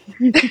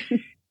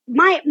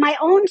 My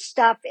own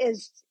stuff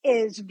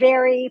is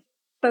very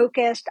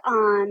focused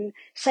on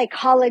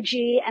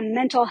psychology and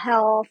mental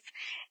health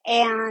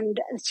and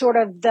sort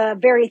of the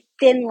very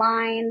thin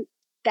line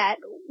that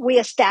we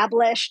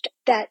established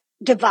that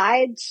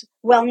divides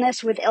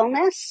wellness with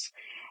illness.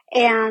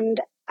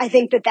 And I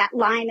think that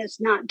line is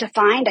not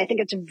defined. I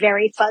think it's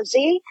very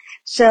fuzzy.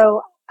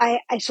 So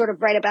I sort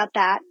of write about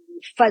that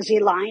fuzzy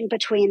line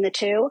between the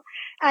two.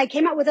 I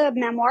came out with a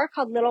memoir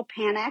called Little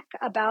Panic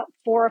about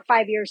 4 or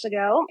 5 years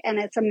ago. And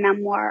it's a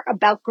memoir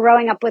about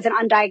growing up with an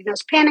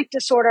undiagnosed panic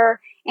disorder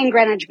in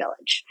Greenwich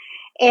Village.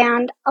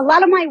 And a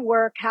lot of my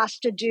work has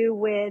to do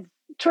with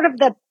sort of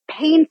the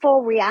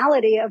painful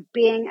reality of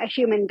being a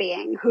human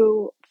being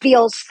who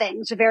feels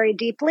things very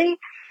deeply.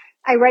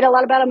 I write a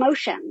lot about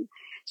emotion.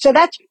 So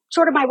that's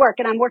sort of my work.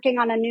 And I'm working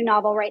on a new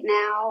novel right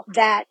now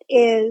that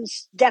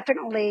is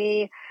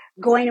definitely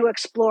going to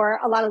explore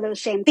a lot of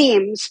those same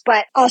themes.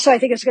 But also I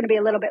think it's going to be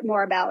a little bit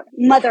more about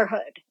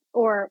motherhood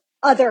or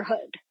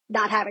otherhood,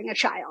 not having a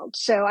child.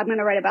 So I'm going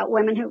to write about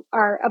women who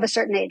are of a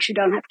certain age who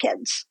don't have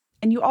kids.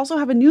 And you also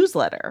have a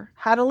newsletter,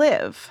 How to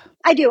Live.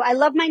 I do. I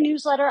love my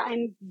newsletter.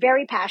 I'm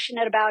very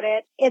passionate about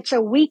it. It's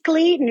a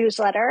weekly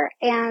newsletter,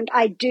 and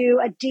I do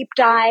a deep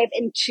dive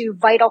into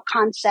vital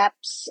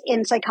concepts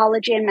in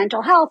psychology and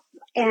mental health,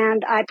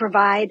 and I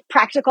provide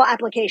practical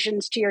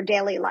applications to your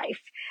daily life.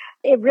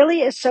 It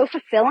really is so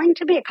fulfilling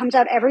to me. It comes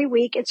out every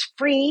week. It's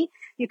free.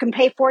 You can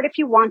pay for it if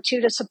you want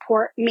to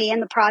support me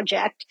and the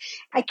project.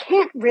 I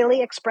can't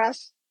really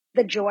express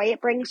the joy it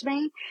brings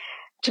me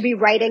to be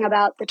writing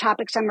about the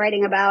topics I'm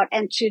writing about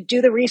and to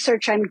do the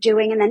research I'm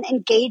doing and then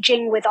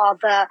engaging with all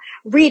the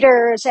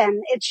readers.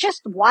 And it's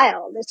just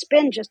wild. It's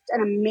been just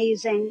an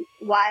amazing,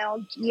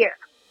 wild year.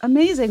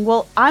 Amazing.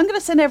 Well, I'm going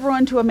to send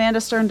everyone to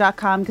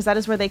amandastern.com because that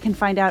is where they can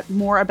find out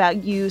more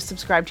about you,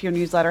 subscribe to your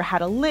newsletter, How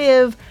to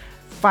Live,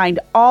 find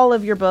all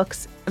of your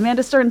books.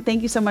 Amanda Stern,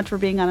 thank you so much for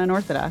being on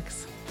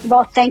Unorthodox.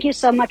 Well, thank you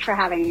so much for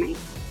having me.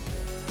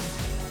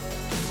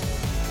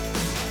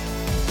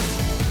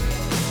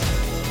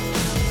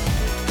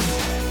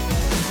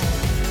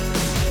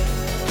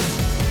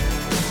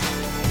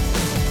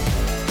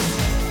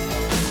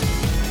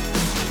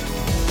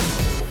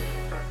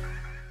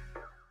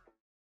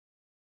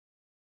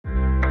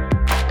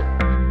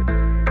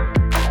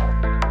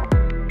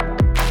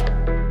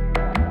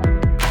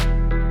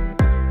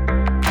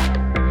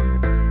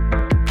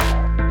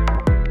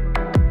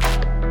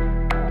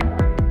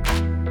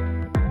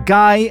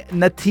 Guy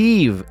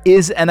Nativ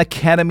is an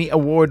Academy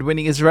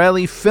Award-winning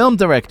Israeli film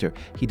director.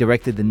 He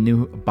directed the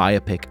new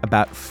biopic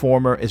about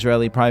former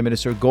Israeli Prime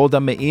Minister Golda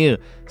Meir,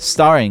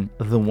 starring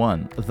the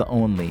one, the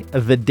only,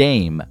 the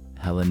Dame,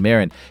 Helen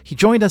Mirren. He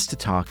joined us to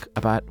talk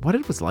about what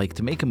it was like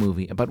to make a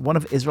movie about one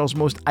of Israel's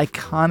most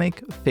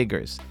iconic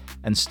figures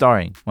and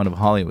starring one of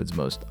Hollywood's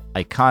most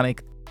iconic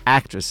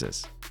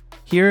actresses.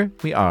 Here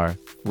we are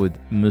with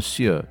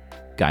Monsieur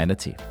Guy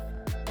Nativ.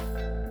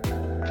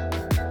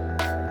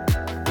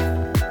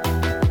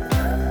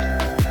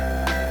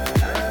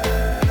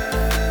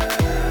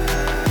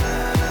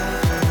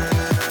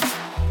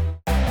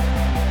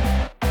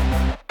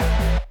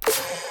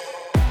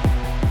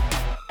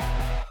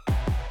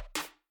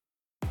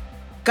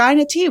 Guy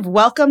Nativ,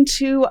 welcome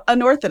to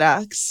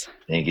Unorthodox.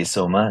 Thank you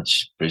so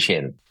much.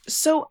 Appreciate it.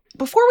 So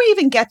before we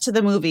even get to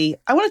the movie,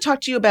 I want to talk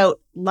to you about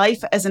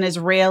life as an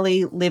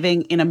Israeli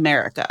living in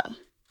America.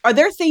 Are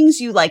there things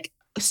you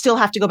still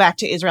have to go back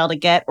to Israel to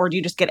get, or do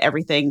you just get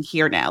everything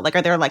here now?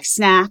 Are there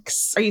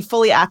snacks? Are you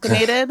fully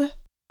acclimated?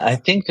 I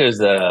think there's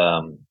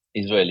a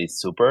Israeli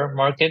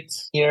supermarket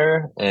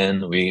here,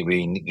 and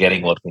we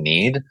getting what we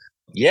need.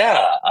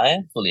 Yeah, I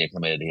am fully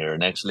acclimated here.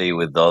 And actually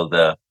with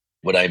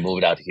when I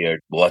moved out here,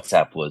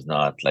 WhatsApp was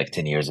not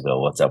 10 years ago.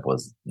 WhatsApp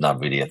was not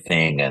really a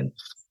thing, and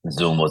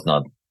Zoom was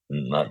not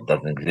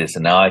doesn't exist.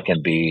 And now I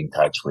can be in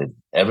touch with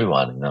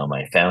everyone,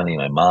 my family,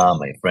 my mom,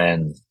 my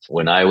friends.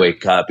 When I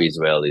wake up,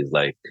 Israel is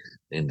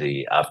in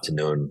the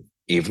afternoon,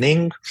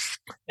 evening,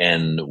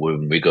 and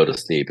when we go to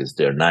sleep, it's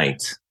their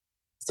night.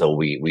 So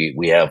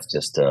we have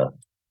just a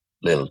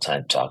little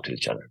time to talk to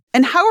each other.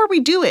 And how are we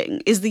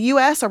doing? Is the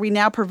U.S., are we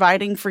now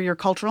providing for your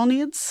cultural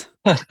needs?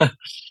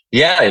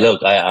 Yeah,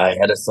 look, I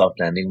had a soft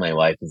landing. My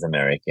wife is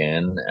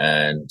American,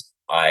 and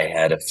I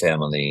had a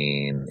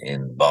family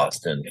in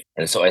Boston.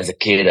 And so as a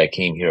kid, I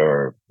came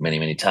here many,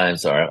 many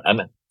times. So I'm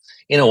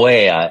in a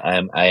way, I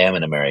am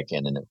an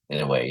American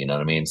in a way, you know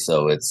what I mean?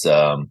 So it's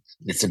a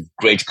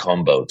great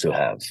combo to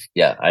have.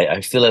 Yeah,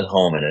 I feel at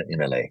home in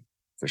LA,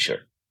 for sure.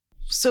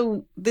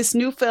 So this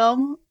new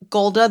film,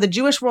 Golda, the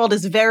Jewish world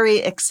is very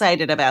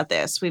excited about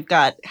this. We've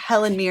got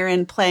Helen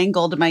Mirren playing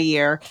Golda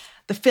Meir.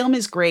 The film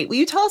is great. Will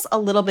you tell us a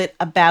little bit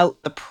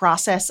about the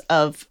process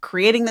of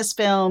creating this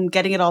film,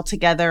 getting it all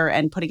together,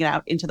 and putting it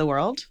out into the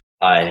world?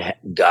 I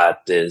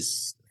got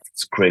this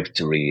script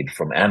to read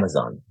from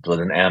Amazon. It was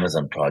an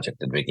Amazon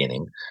project at the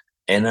beginning.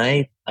 And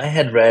I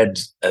had read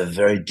a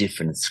very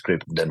different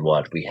script than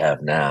what we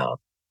have now.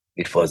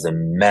 It was a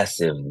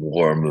massive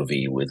war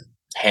movie with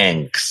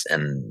tanks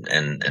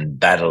and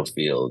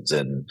battlefields,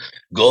 and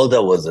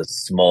Golda was a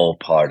small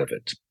part of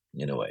it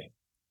in a way.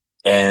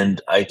 And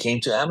I came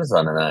to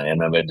Amazon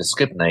and I read the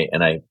script,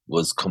 and I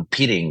was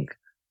competing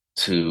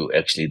to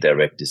actually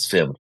direct this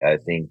film. I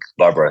think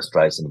Barbara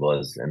Streisand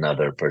was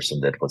another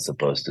person that was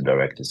supposed to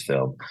direct this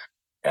film.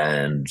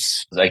 And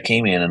I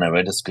came in and I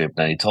read the script,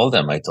 and I told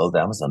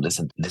Amazon,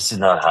 listen, this is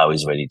not how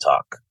Israeli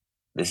talk.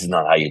 This is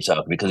not how you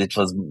talk, because it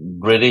was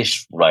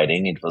British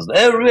writing. It was,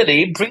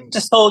 really, bring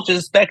the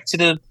soldiers back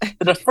to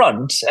the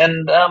front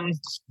and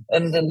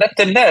let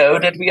them know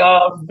that we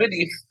are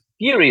really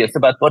furious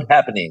about what's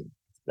happening.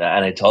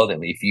 And I told him,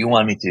 if you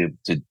want me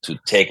to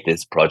take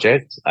this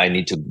project, I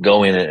need to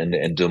go in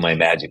and do my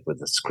magic with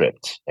the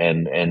script.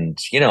 And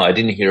I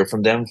didn't hear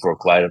from them for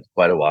quite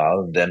a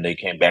while. And then they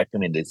came back to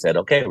me and they said,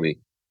 okay,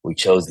 we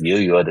chose you.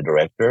 You are the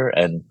director.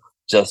 And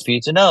just for you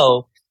to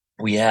know,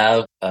 we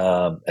have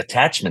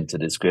attachment to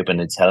the script, and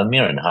it's Helen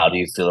Mirren. How do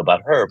you feel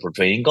about her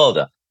portraying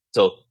Golda?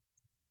 So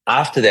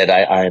after that,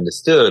 I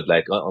understood,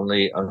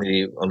 only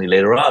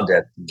later on,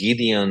 that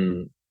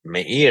Gideon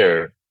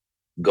Meir,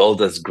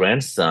 Golda's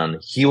grandson,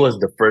 he was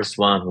the first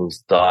one who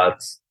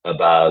thought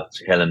about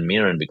Helen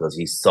Mirren, because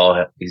he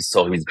saw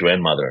his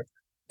grandmother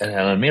and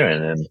Helen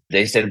Mirren, and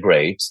they said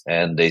great,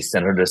 and they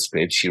sent her the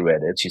script. She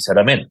read it. She said,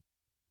 I'm in.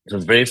 It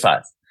was very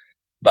fast.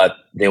 But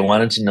they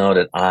wanted to know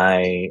that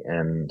I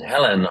and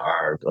Helen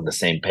are on the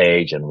same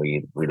page, and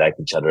we like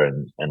each other,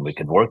 and we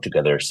could work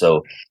together.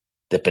 So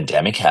the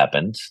pandemic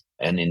happened,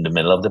 and in the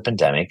middle of the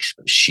pandemic,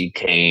 she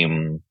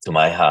came to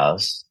my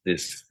house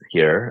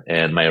here,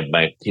 and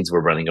my kids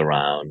were running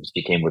around.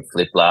 She came with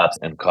flip-flops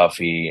and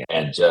coffee,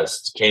 and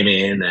just came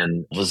in,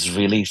 and was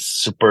really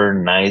super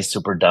nice,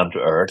 super down to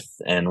earth.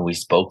 And we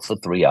spoke for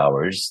 3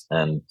 hours,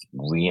 and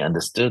we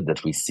understood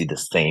that we see the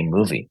same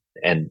movie.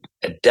 And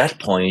at that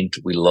point,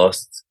 we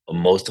lost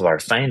most of our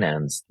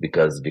finance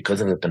because of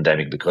the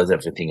pandemic, because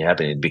everything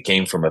happened. It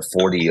became from a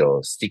 40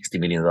 or $60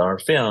 million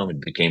film,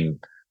 it became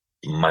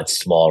much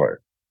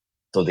smaller.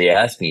 So they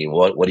asked me,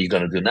 what are you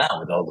going to do now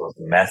with all those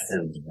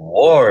massive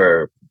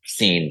war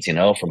scenes,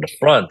 from the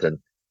front?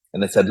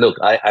 And I said, look,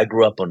 I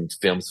grew up on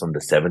films from the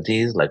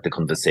 70s, like The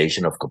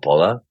Conversation of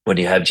Coppola, when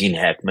you have Gene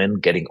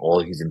Hackman getting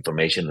all his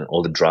information and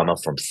all the drama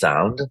from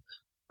sound.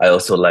 I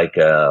also like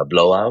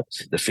Blowout,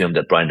 the film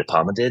that Brian De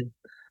Palma did.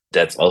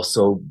 That's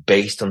also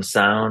based on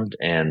sound.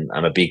 And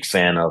I'm a big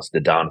fan of The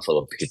Downfall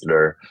of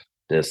Hitler,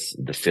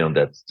 the film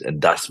that's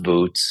Das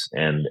Boot,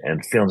 and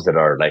films that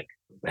are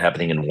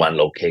happening in one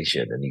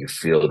location, and you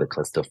feel the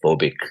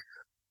claustrophobic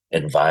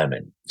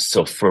environment.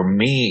 So for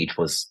me, it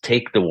was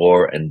take the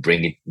war and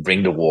bring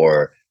the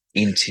war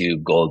into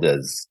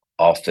Golda's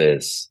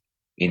office,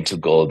 into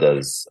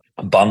Golda's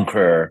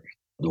bunker,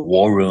 the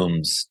war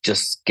rooms,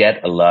 just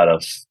get a lot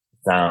of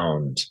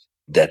sound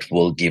that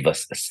will give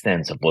us a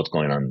sense of what's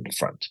going on in the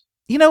front.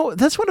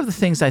 That's one of the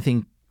things I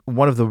think,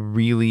 one of the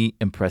really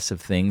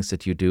impressive things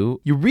that you do.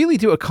 You really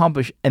do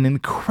accomplish an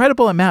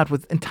incredible amount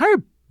with entire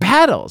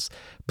battles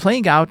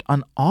playing out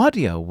on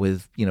audio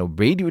with,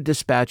 radio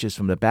dispatches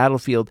from the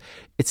battlefield.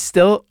 It's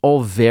still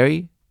all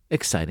very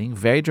exciting,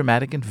 very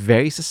dramatic, and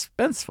very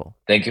suspenseful.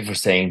 Thank you for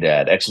saying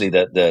that. Actually,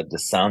 the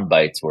sound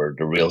bites were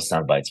the real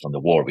sound bites from the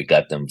war. We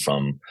got them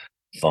from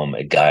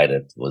a guy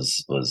that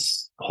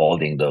was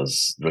holding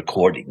those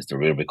recordings, the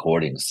real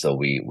recordings. So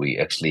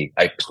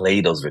I play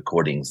those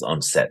recordings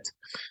on set.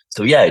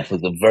 So yeah, it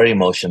was a very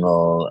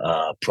emotional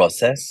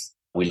process.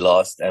 We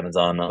lost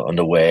Amazon on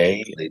the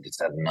way. They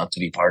decided not to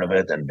be part of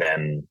it. And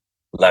then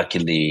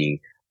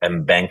luckily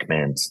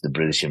Embankment, the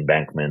British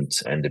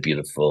Embankment and the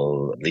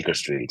beautiful Bleecker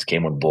Street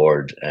came on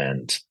board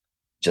and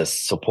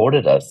just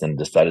supported us and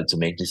decided to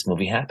make this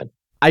movie happen.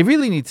 I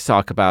really need to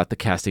talk about the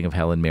casting of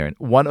Helen Mirren,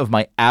 one of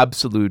my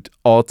absolute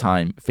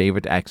all-time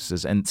favorite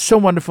actresses, and so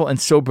wonderful and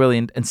so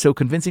brilliant and so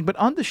convincing. But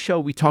on the show,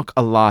 we talk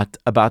a lot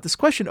about this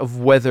question of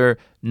whether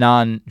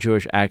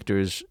non-Jewish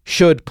actors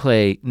should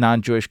play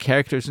non-Jewish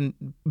characters. And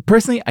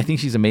personally, I think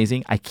she's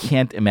amazing. I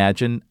can't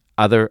imagine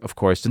other, of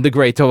course, than the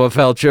great Tova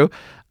Feldshuh.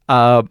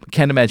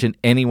 Can't imagine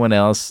anyone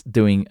else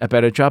doing a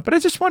better job. But I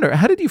just wonder,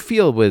 how did you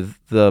feel with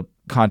the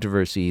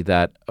controversy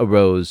that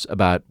arose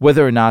about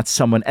whether or not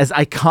someone as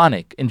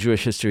iconic in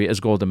Jewish history as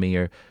Golda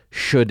Meir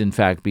should in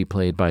fact be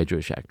played by a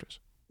Jewish actress?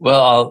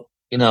 Well,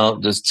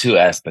 there's two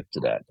aspects to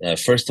that.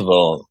 First of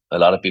all, a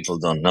lot of people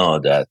don't know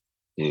that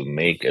to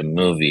make a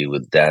movie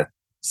with that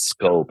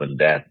scope and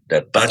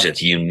that budget,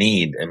 you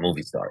need a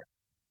movie star.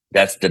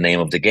 That's the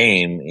name of the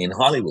game in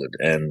Hollywood.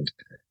 And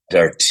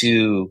there are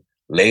two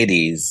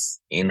ladies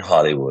in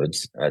Hollywood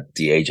at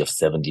the age of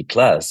 70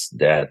 plus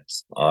that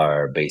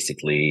are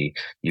basically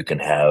you can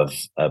have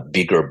a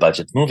bigger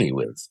budget movie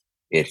with.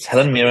 It's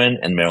Helen Mirren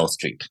and Meryl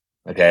Streep.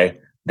 Okay,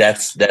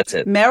 that's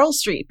it. Meryl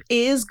Streep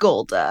is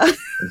Golda.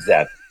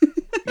 Exactly.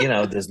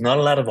 There's not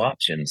a lot of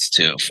options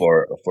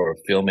for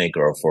a filmmaker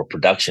or for a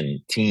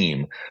production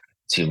team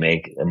to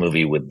make a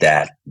movie with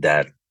that.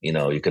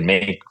 You can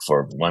make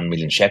for 1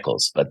 million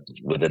shekels, but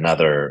with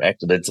another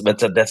actor, that's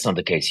not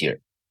the case here.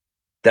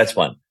 That's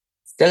one.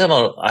 Second of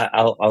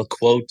all, I'll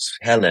quote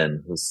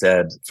Helen, who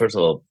said, first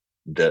of all,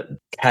 the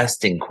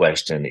casting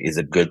question is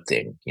a good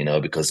thing,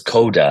 because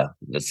Coda,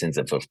 the sense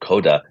of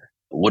Coda,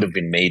 would have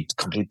been made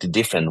completely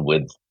different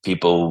with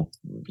people,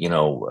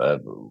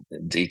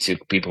 they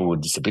took people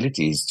with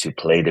disabilities to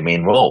play the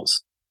main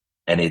roles.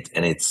 And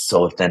it's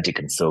so authentic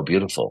and so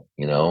beautiful,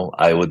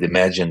 I would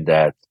imagine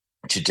that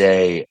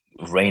today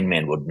Rain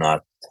Man would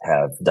not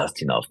have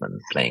Dustin Hoffman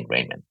playing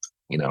Rain Man.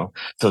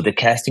 So the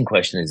casting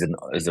question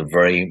is a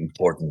very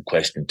important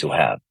question to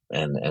have,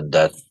 and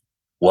that's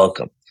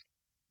welcome.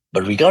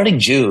 But regarding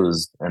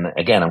Jews, and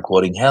again, I'm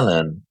quoting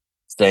Helen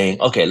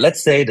saying, okay,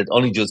 let's say that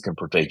only Jews can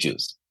portray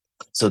Jews.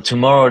 So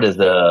tomorrow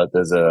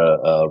there's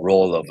a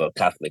role of a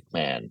Catholic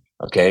man.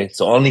 Okay,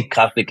 so only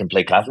Catholic can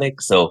play Catholic.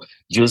 So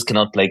Jews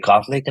cannot play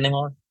Catholic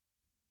anymore,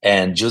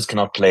 and Jews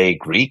cannot play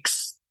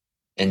Greeks,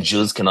 and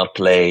Jews cannot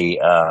play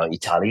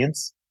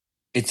Italians.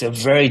 It's a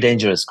very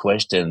dangerous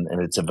question,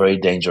 and it's a very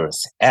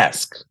dangerous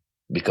ask,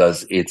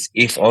 because it's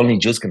if only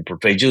Jews can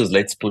portray Jews,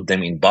 let's put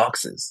them in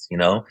boxes,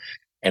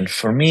 And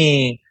for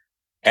me,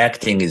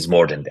 acting is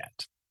more than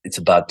that. It's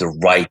about the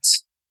right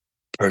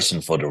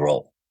person for the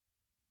role.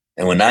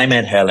 And when I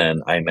met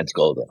Helen, I met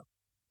Golda.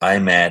 I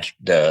met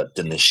the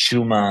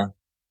neshuma,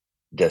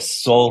 the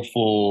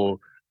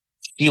soulful.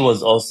 She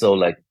was also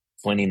like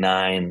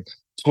 29,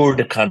 toured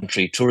the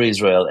country, toured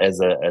Israel as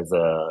a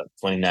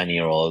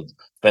 29-year-old.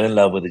 Fell in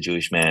love with a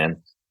Jewish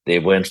man. They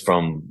went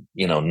from,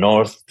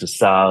 north to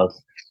south,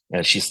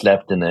 and she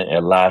slept in a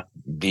lot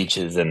of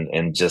beaches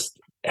and just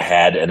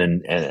had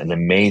an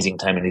amazing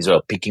time in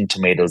Israel, picking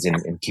tomatoes in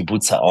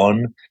Kibbutz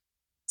Ha'on.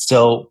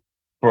 So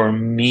for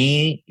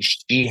me,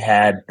 she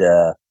had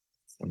the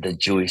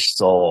Jewish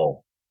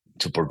soul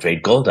to portray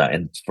Golda.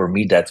 And for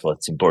me, that's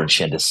what's important.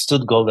 She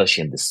understood Golda.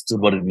 She understood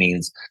what it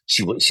means.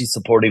 She's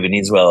supportive in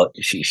Israel.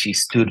 She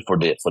stood for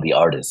the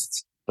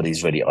artists, for the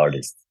Israeli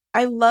artists.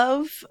 I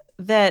love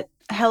that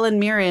Helen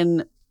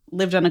Mirren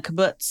lived on a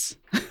kibbutz,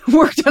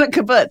 worked on a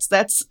kibbutz.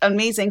 That's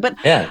amazing. But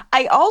yeah.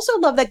 I also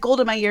love that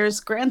Golda Meir's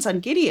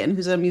grandson, Gideon,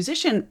 who's a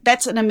musician,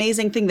 that's an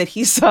amazing thing that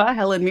he saw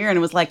Helen Mirren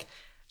and was like,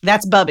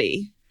 that's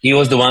Bubby. He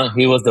was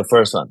the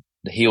first one.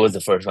 He was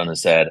the first one who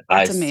said,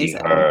 I see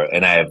her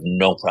and I have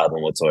no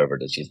problem whatsoever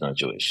that she's not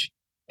Jewish.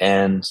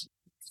 And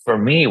for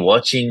me,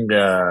 watching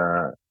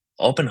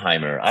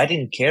Oppenheimer, I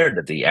didn't care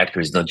that the actor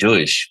is not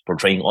Jewish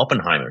portraying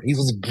Oppenheimer. He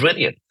was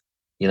brilliant,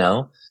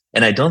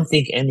 And I don't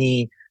think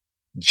any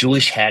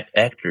Jewish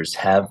actors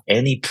have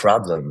any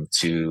problem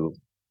to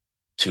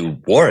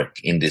work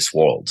in this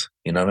world.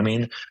 You know what I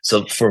mean?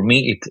 So for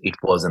me, it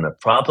wasn't a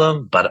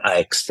problem, but I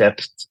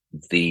accept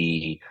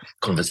the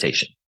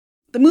conversation.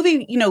 The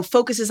movie,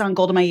 focuses on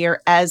Golda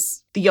Meir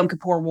as the Yom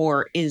Kippur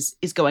War is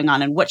going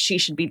on and what she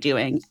should be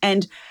doing.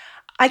 And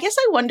I guess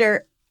I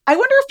wonder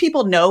if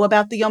people know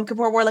about the Yom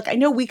Kippur War. Like, I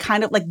know we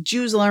kind of, like,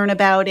 Jews learn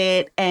about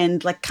it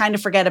and, like, kind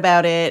of forget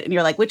about it. And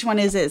you're like, which one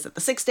is it? Is it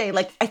the 6th day?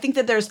 Like, I think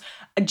that there's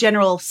a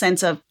general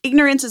sense of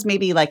ignorance is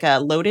maybe like a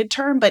loaded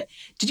term. But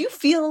did you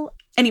feel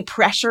any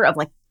pressure of,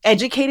 like,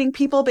 educating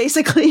people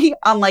basically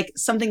on, like,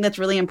 something that's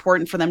really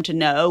important for them to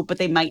know, but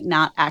they might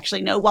not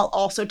actually know, while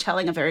also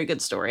telling a very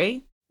good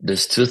story?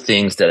 There's two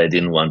things that I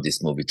didn't want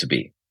this movie to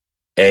be.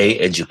 A,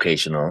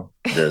 educational.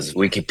 There's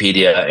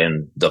Wikipedia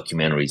and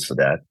documentaries for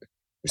that.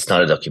 It's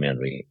not a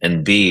documentary.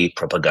 And B,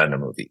 propaganda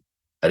movie.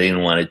 I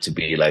didn't want it to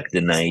be like the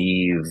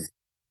naive,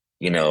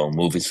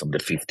 movies from the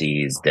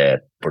 50s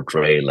that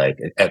portray like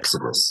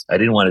Exodus. I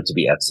didn't want it to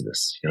be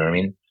Exodus. You know what I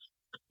mean?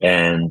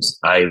 And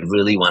I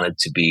really wanted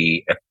to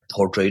be a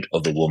portrait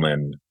of a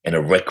woman and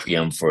a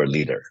requiem for a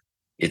leader.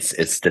 It's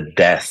the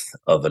death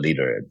of a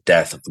leader.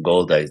 Death of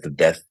Golda is the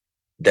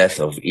death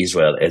of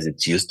Israel as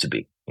it used to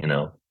be.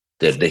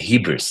 The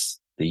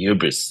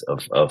hubris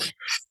of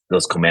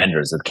those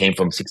commanders that came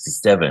from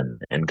 67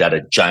 and got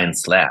a giant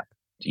slap,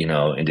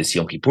 in this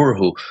Yom Kippur,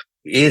 who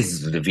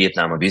is the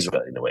Vietnam of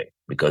Israel in a way,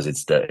 because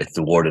it's the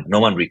war that no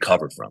one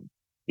recovered from.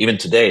 Even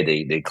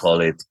today, they call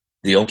it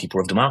the Yom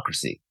Kippur of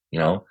democracy,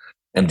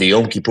 and the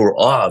Yom Kippur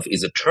of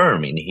is a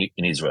term in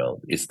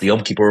Israel. It's the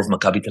Yom Kippur of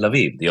Maccabi Tel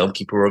Aviv, the Yom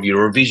Kippur of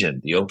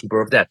Eurovision, the Yom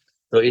Kippur of that.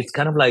 So it's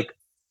kind of like,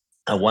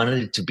 I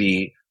wanted it to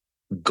be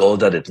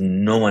Golda that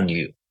no one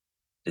knew.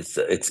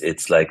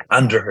 It's like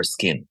under her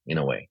skin in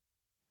a way.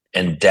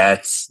 And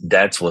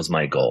that was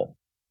my goal.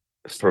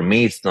 For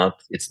me, it's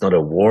not a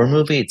war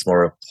movie. It's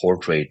more a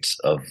portrait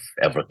of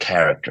every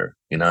character.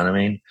 You know what I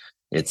mean?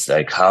 It's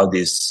like how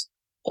this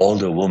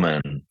older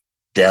woman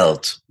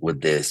dealt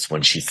with this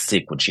when she's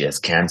sick, when she has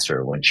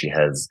cancer, when she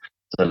has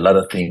a lot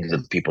of things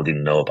that people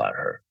didn't know about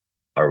her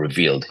are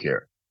revealed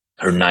here.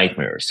 Her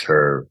nightmares,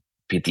 her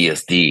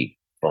PTSD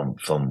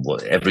from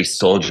every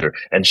soldier.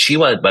 And she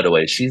was, by the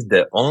way, she's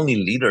the only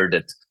leader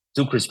that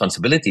took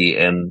responsibility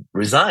and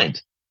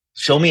resigned.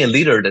 Show me a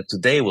leader that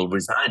today will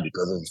resign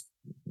because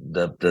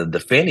of the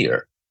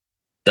failure.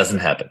 Doesn't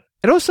happen.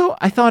 And also,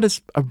 I thought it's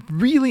a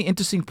really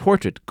interesting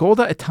portrait.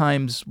 Golda at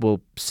times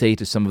will say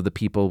to some of the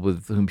people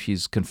with whom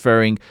she's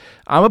conferring,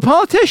 I'm a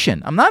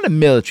politician. I'm not a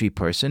military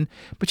person.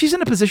 But she's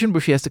in a position where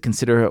she has to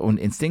consider her own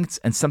instincts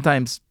and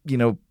sometimes,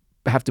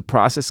 have to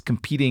process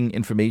competing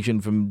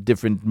information from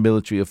different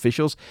military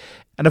officials.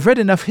 And I've read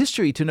enough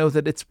history to know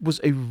that it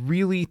was a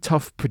really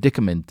tough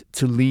predicament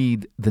to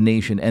lead the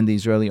nation and the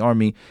Israeli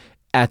army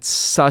at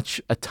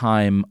such a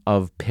time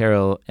of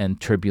peril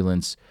and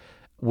turbulence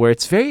where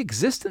its very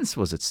existence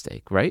was at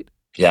stake, right?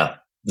 Yeah.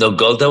 No,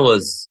 Golda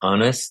was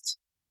honest.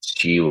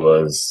 She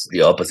was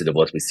the opposite of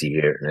what we see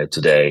here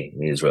today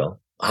in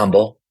Israel.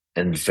 Humble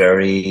and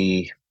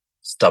very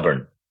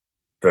stubborn.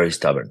 Very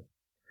stubborn.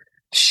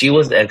 She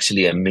was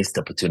actually a missed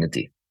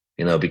opportunity,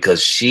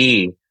 because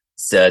she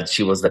said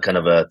she was the kind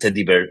of a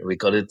teddy bear. We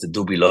call it the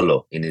Dubi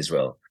Lolo in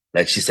Israel.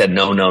 Like she said,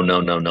 no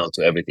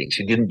to everything.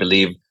 She didn't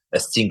believe a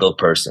single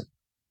person,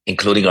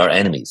 including our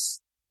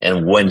enemies.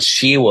 And when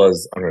she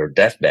was on her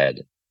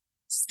deathbed,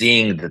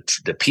 seeing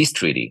the peace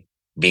treaty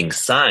being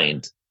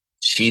signed,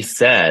 she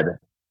said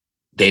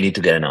they need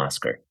to get an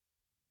Oscar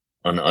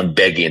on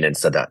Begin and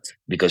Sadat,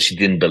 because she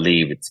didn't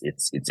believe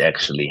it's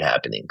actually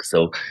happening.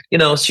 So,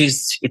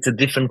 it's a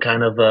different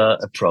kind of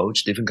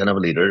approach, different kind of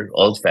leader,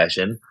 old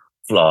fashioned,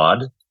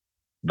 flawed,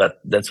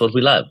 but that's what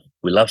we love.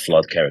 We love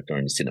flawed character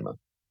in cinema.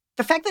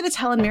 The fact that it's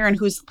Helen Mirren,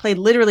 who's played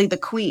literally the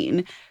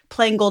queen,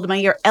 playing Golda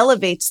Meir,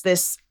 elevates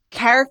this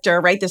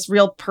character, right? This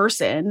real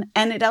person,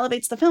 and it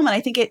elevates the film. And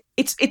I think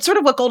it's sort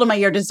of what Golda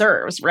Meir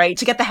deserves, right?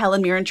 To get the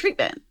Helen Mirren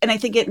treatment. And I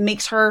think it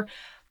makes her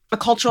a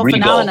cultural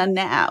phenomenon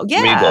now.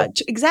 Yeah,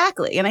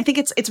 exactly. And I think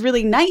it's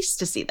really nice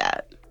to see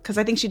that, because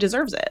I think she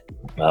deserves it.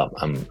 Well,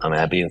 I'm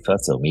happy you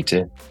thought so. Me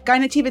too. Guy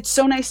Nativ, it's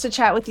so nice to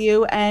chat with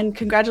you, and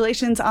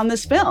congratulations on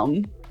this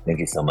film. Thank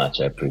you so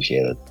much. I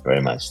appreciate it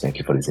very much. Thank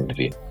you for this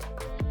interview.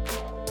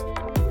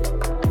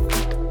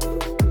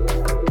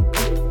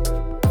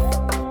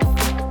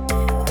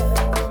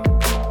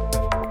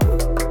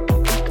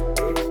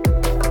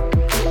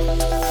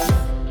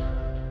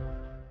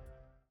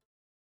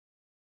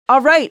 All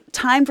right,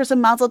 time for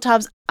some mazel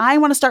tovs. I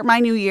want to start my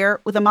new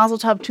year with a mazel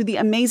tov to the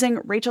amazing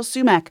Rachel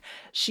Sumac.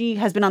 She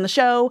has been on the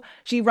show.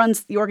 She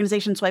runs the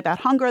organization Swipe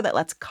Out Hunger that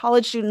lets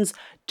college students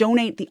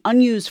donate the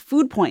unused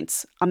food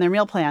points on their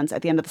meal plans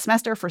at the end of the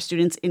semester for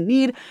students in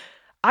need.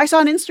 I saw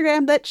on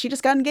Instagram that she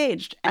just got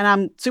engaged, and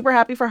I'm super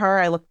happy for her.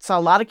 I saw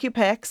a lot of cute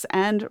pics,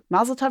 and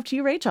mazel tov to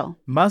you, Rachel.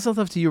 Mazel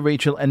tov to you,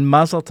 Rachel, and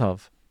mazel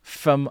tov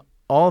from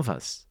all of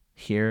us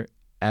here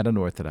at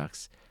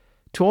Unorthodox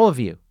to all of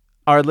you,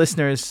 our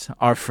listeners,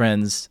 our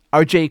friends,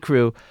 our J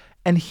Crew.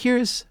 And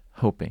here's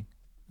hoping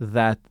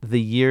that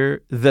the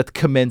year that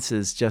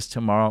commences just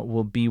tomorrow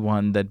will be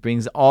one that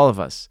brings all of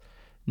us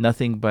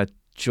nothing but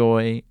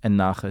joy and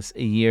nachas,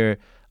 a year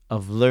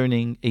of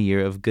learning, a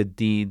year of good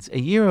deeds, a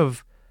year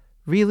of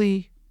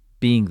really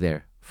being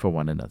there for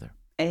one another.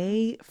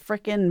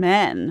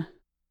 Frickin'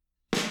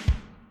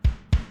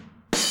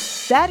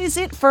 That is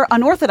it for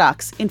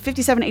Unorthodox. In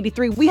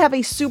 5783, we have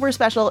a super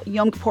special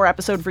Yom Kippur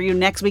episode for you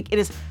next week. It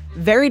is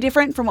very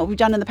different from what we've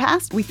done in the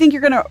past. We think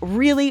you're going to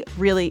really,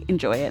 really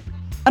enjoy it.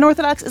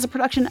 Unorthodox is a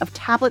production of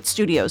Tablet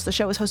Studios. The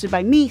show is hosted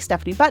by me,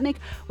 Stephanie Butnick,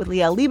 with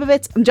Liel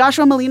Leibovitz. I'm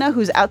Joshua Molina,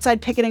 who's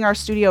outside picketing our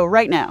studio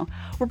right now.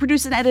 We're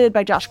produced and edited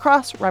by Josh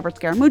Cross, Robert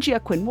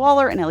Scaramuccia, Quinn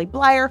Waller, and Ellie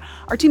Blyer.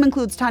 Our team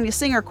includes Tanya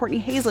Singer, Courtney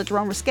Hazlett,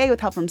 Jerome Risquet,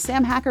 with help from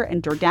Sam Hacker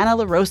and Jordana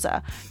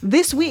LaRosa.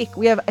 This week,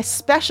 we have a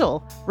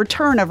special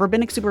return of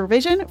rabbinic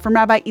supervision from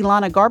Rabbi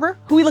Ilana Garber,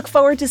 who we look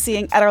forward to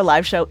seeing at our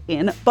live show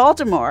in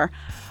Baltimore.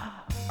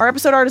 Our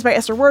episode art is by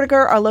Esther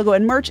Werdiger. Our logo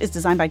and merch is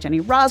designed by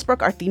Jenny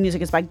Rosbrook. Our theme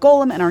music is by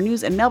Golem, and our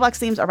news and mailbox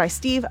themes are by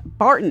Steve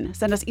Barton.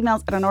 Send us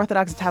emails at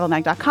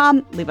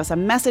unorthodox@tabletmag.com. Leave us a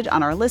message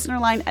on our listener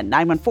line at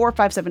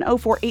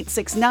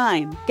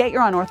 914-570-4869. Get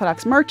your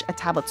Unorthodox merch at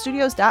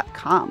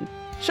tabletstudios.com.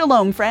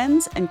 Shalom,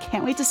 friends, and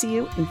can't wait to see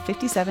you in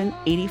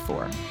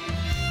 5784.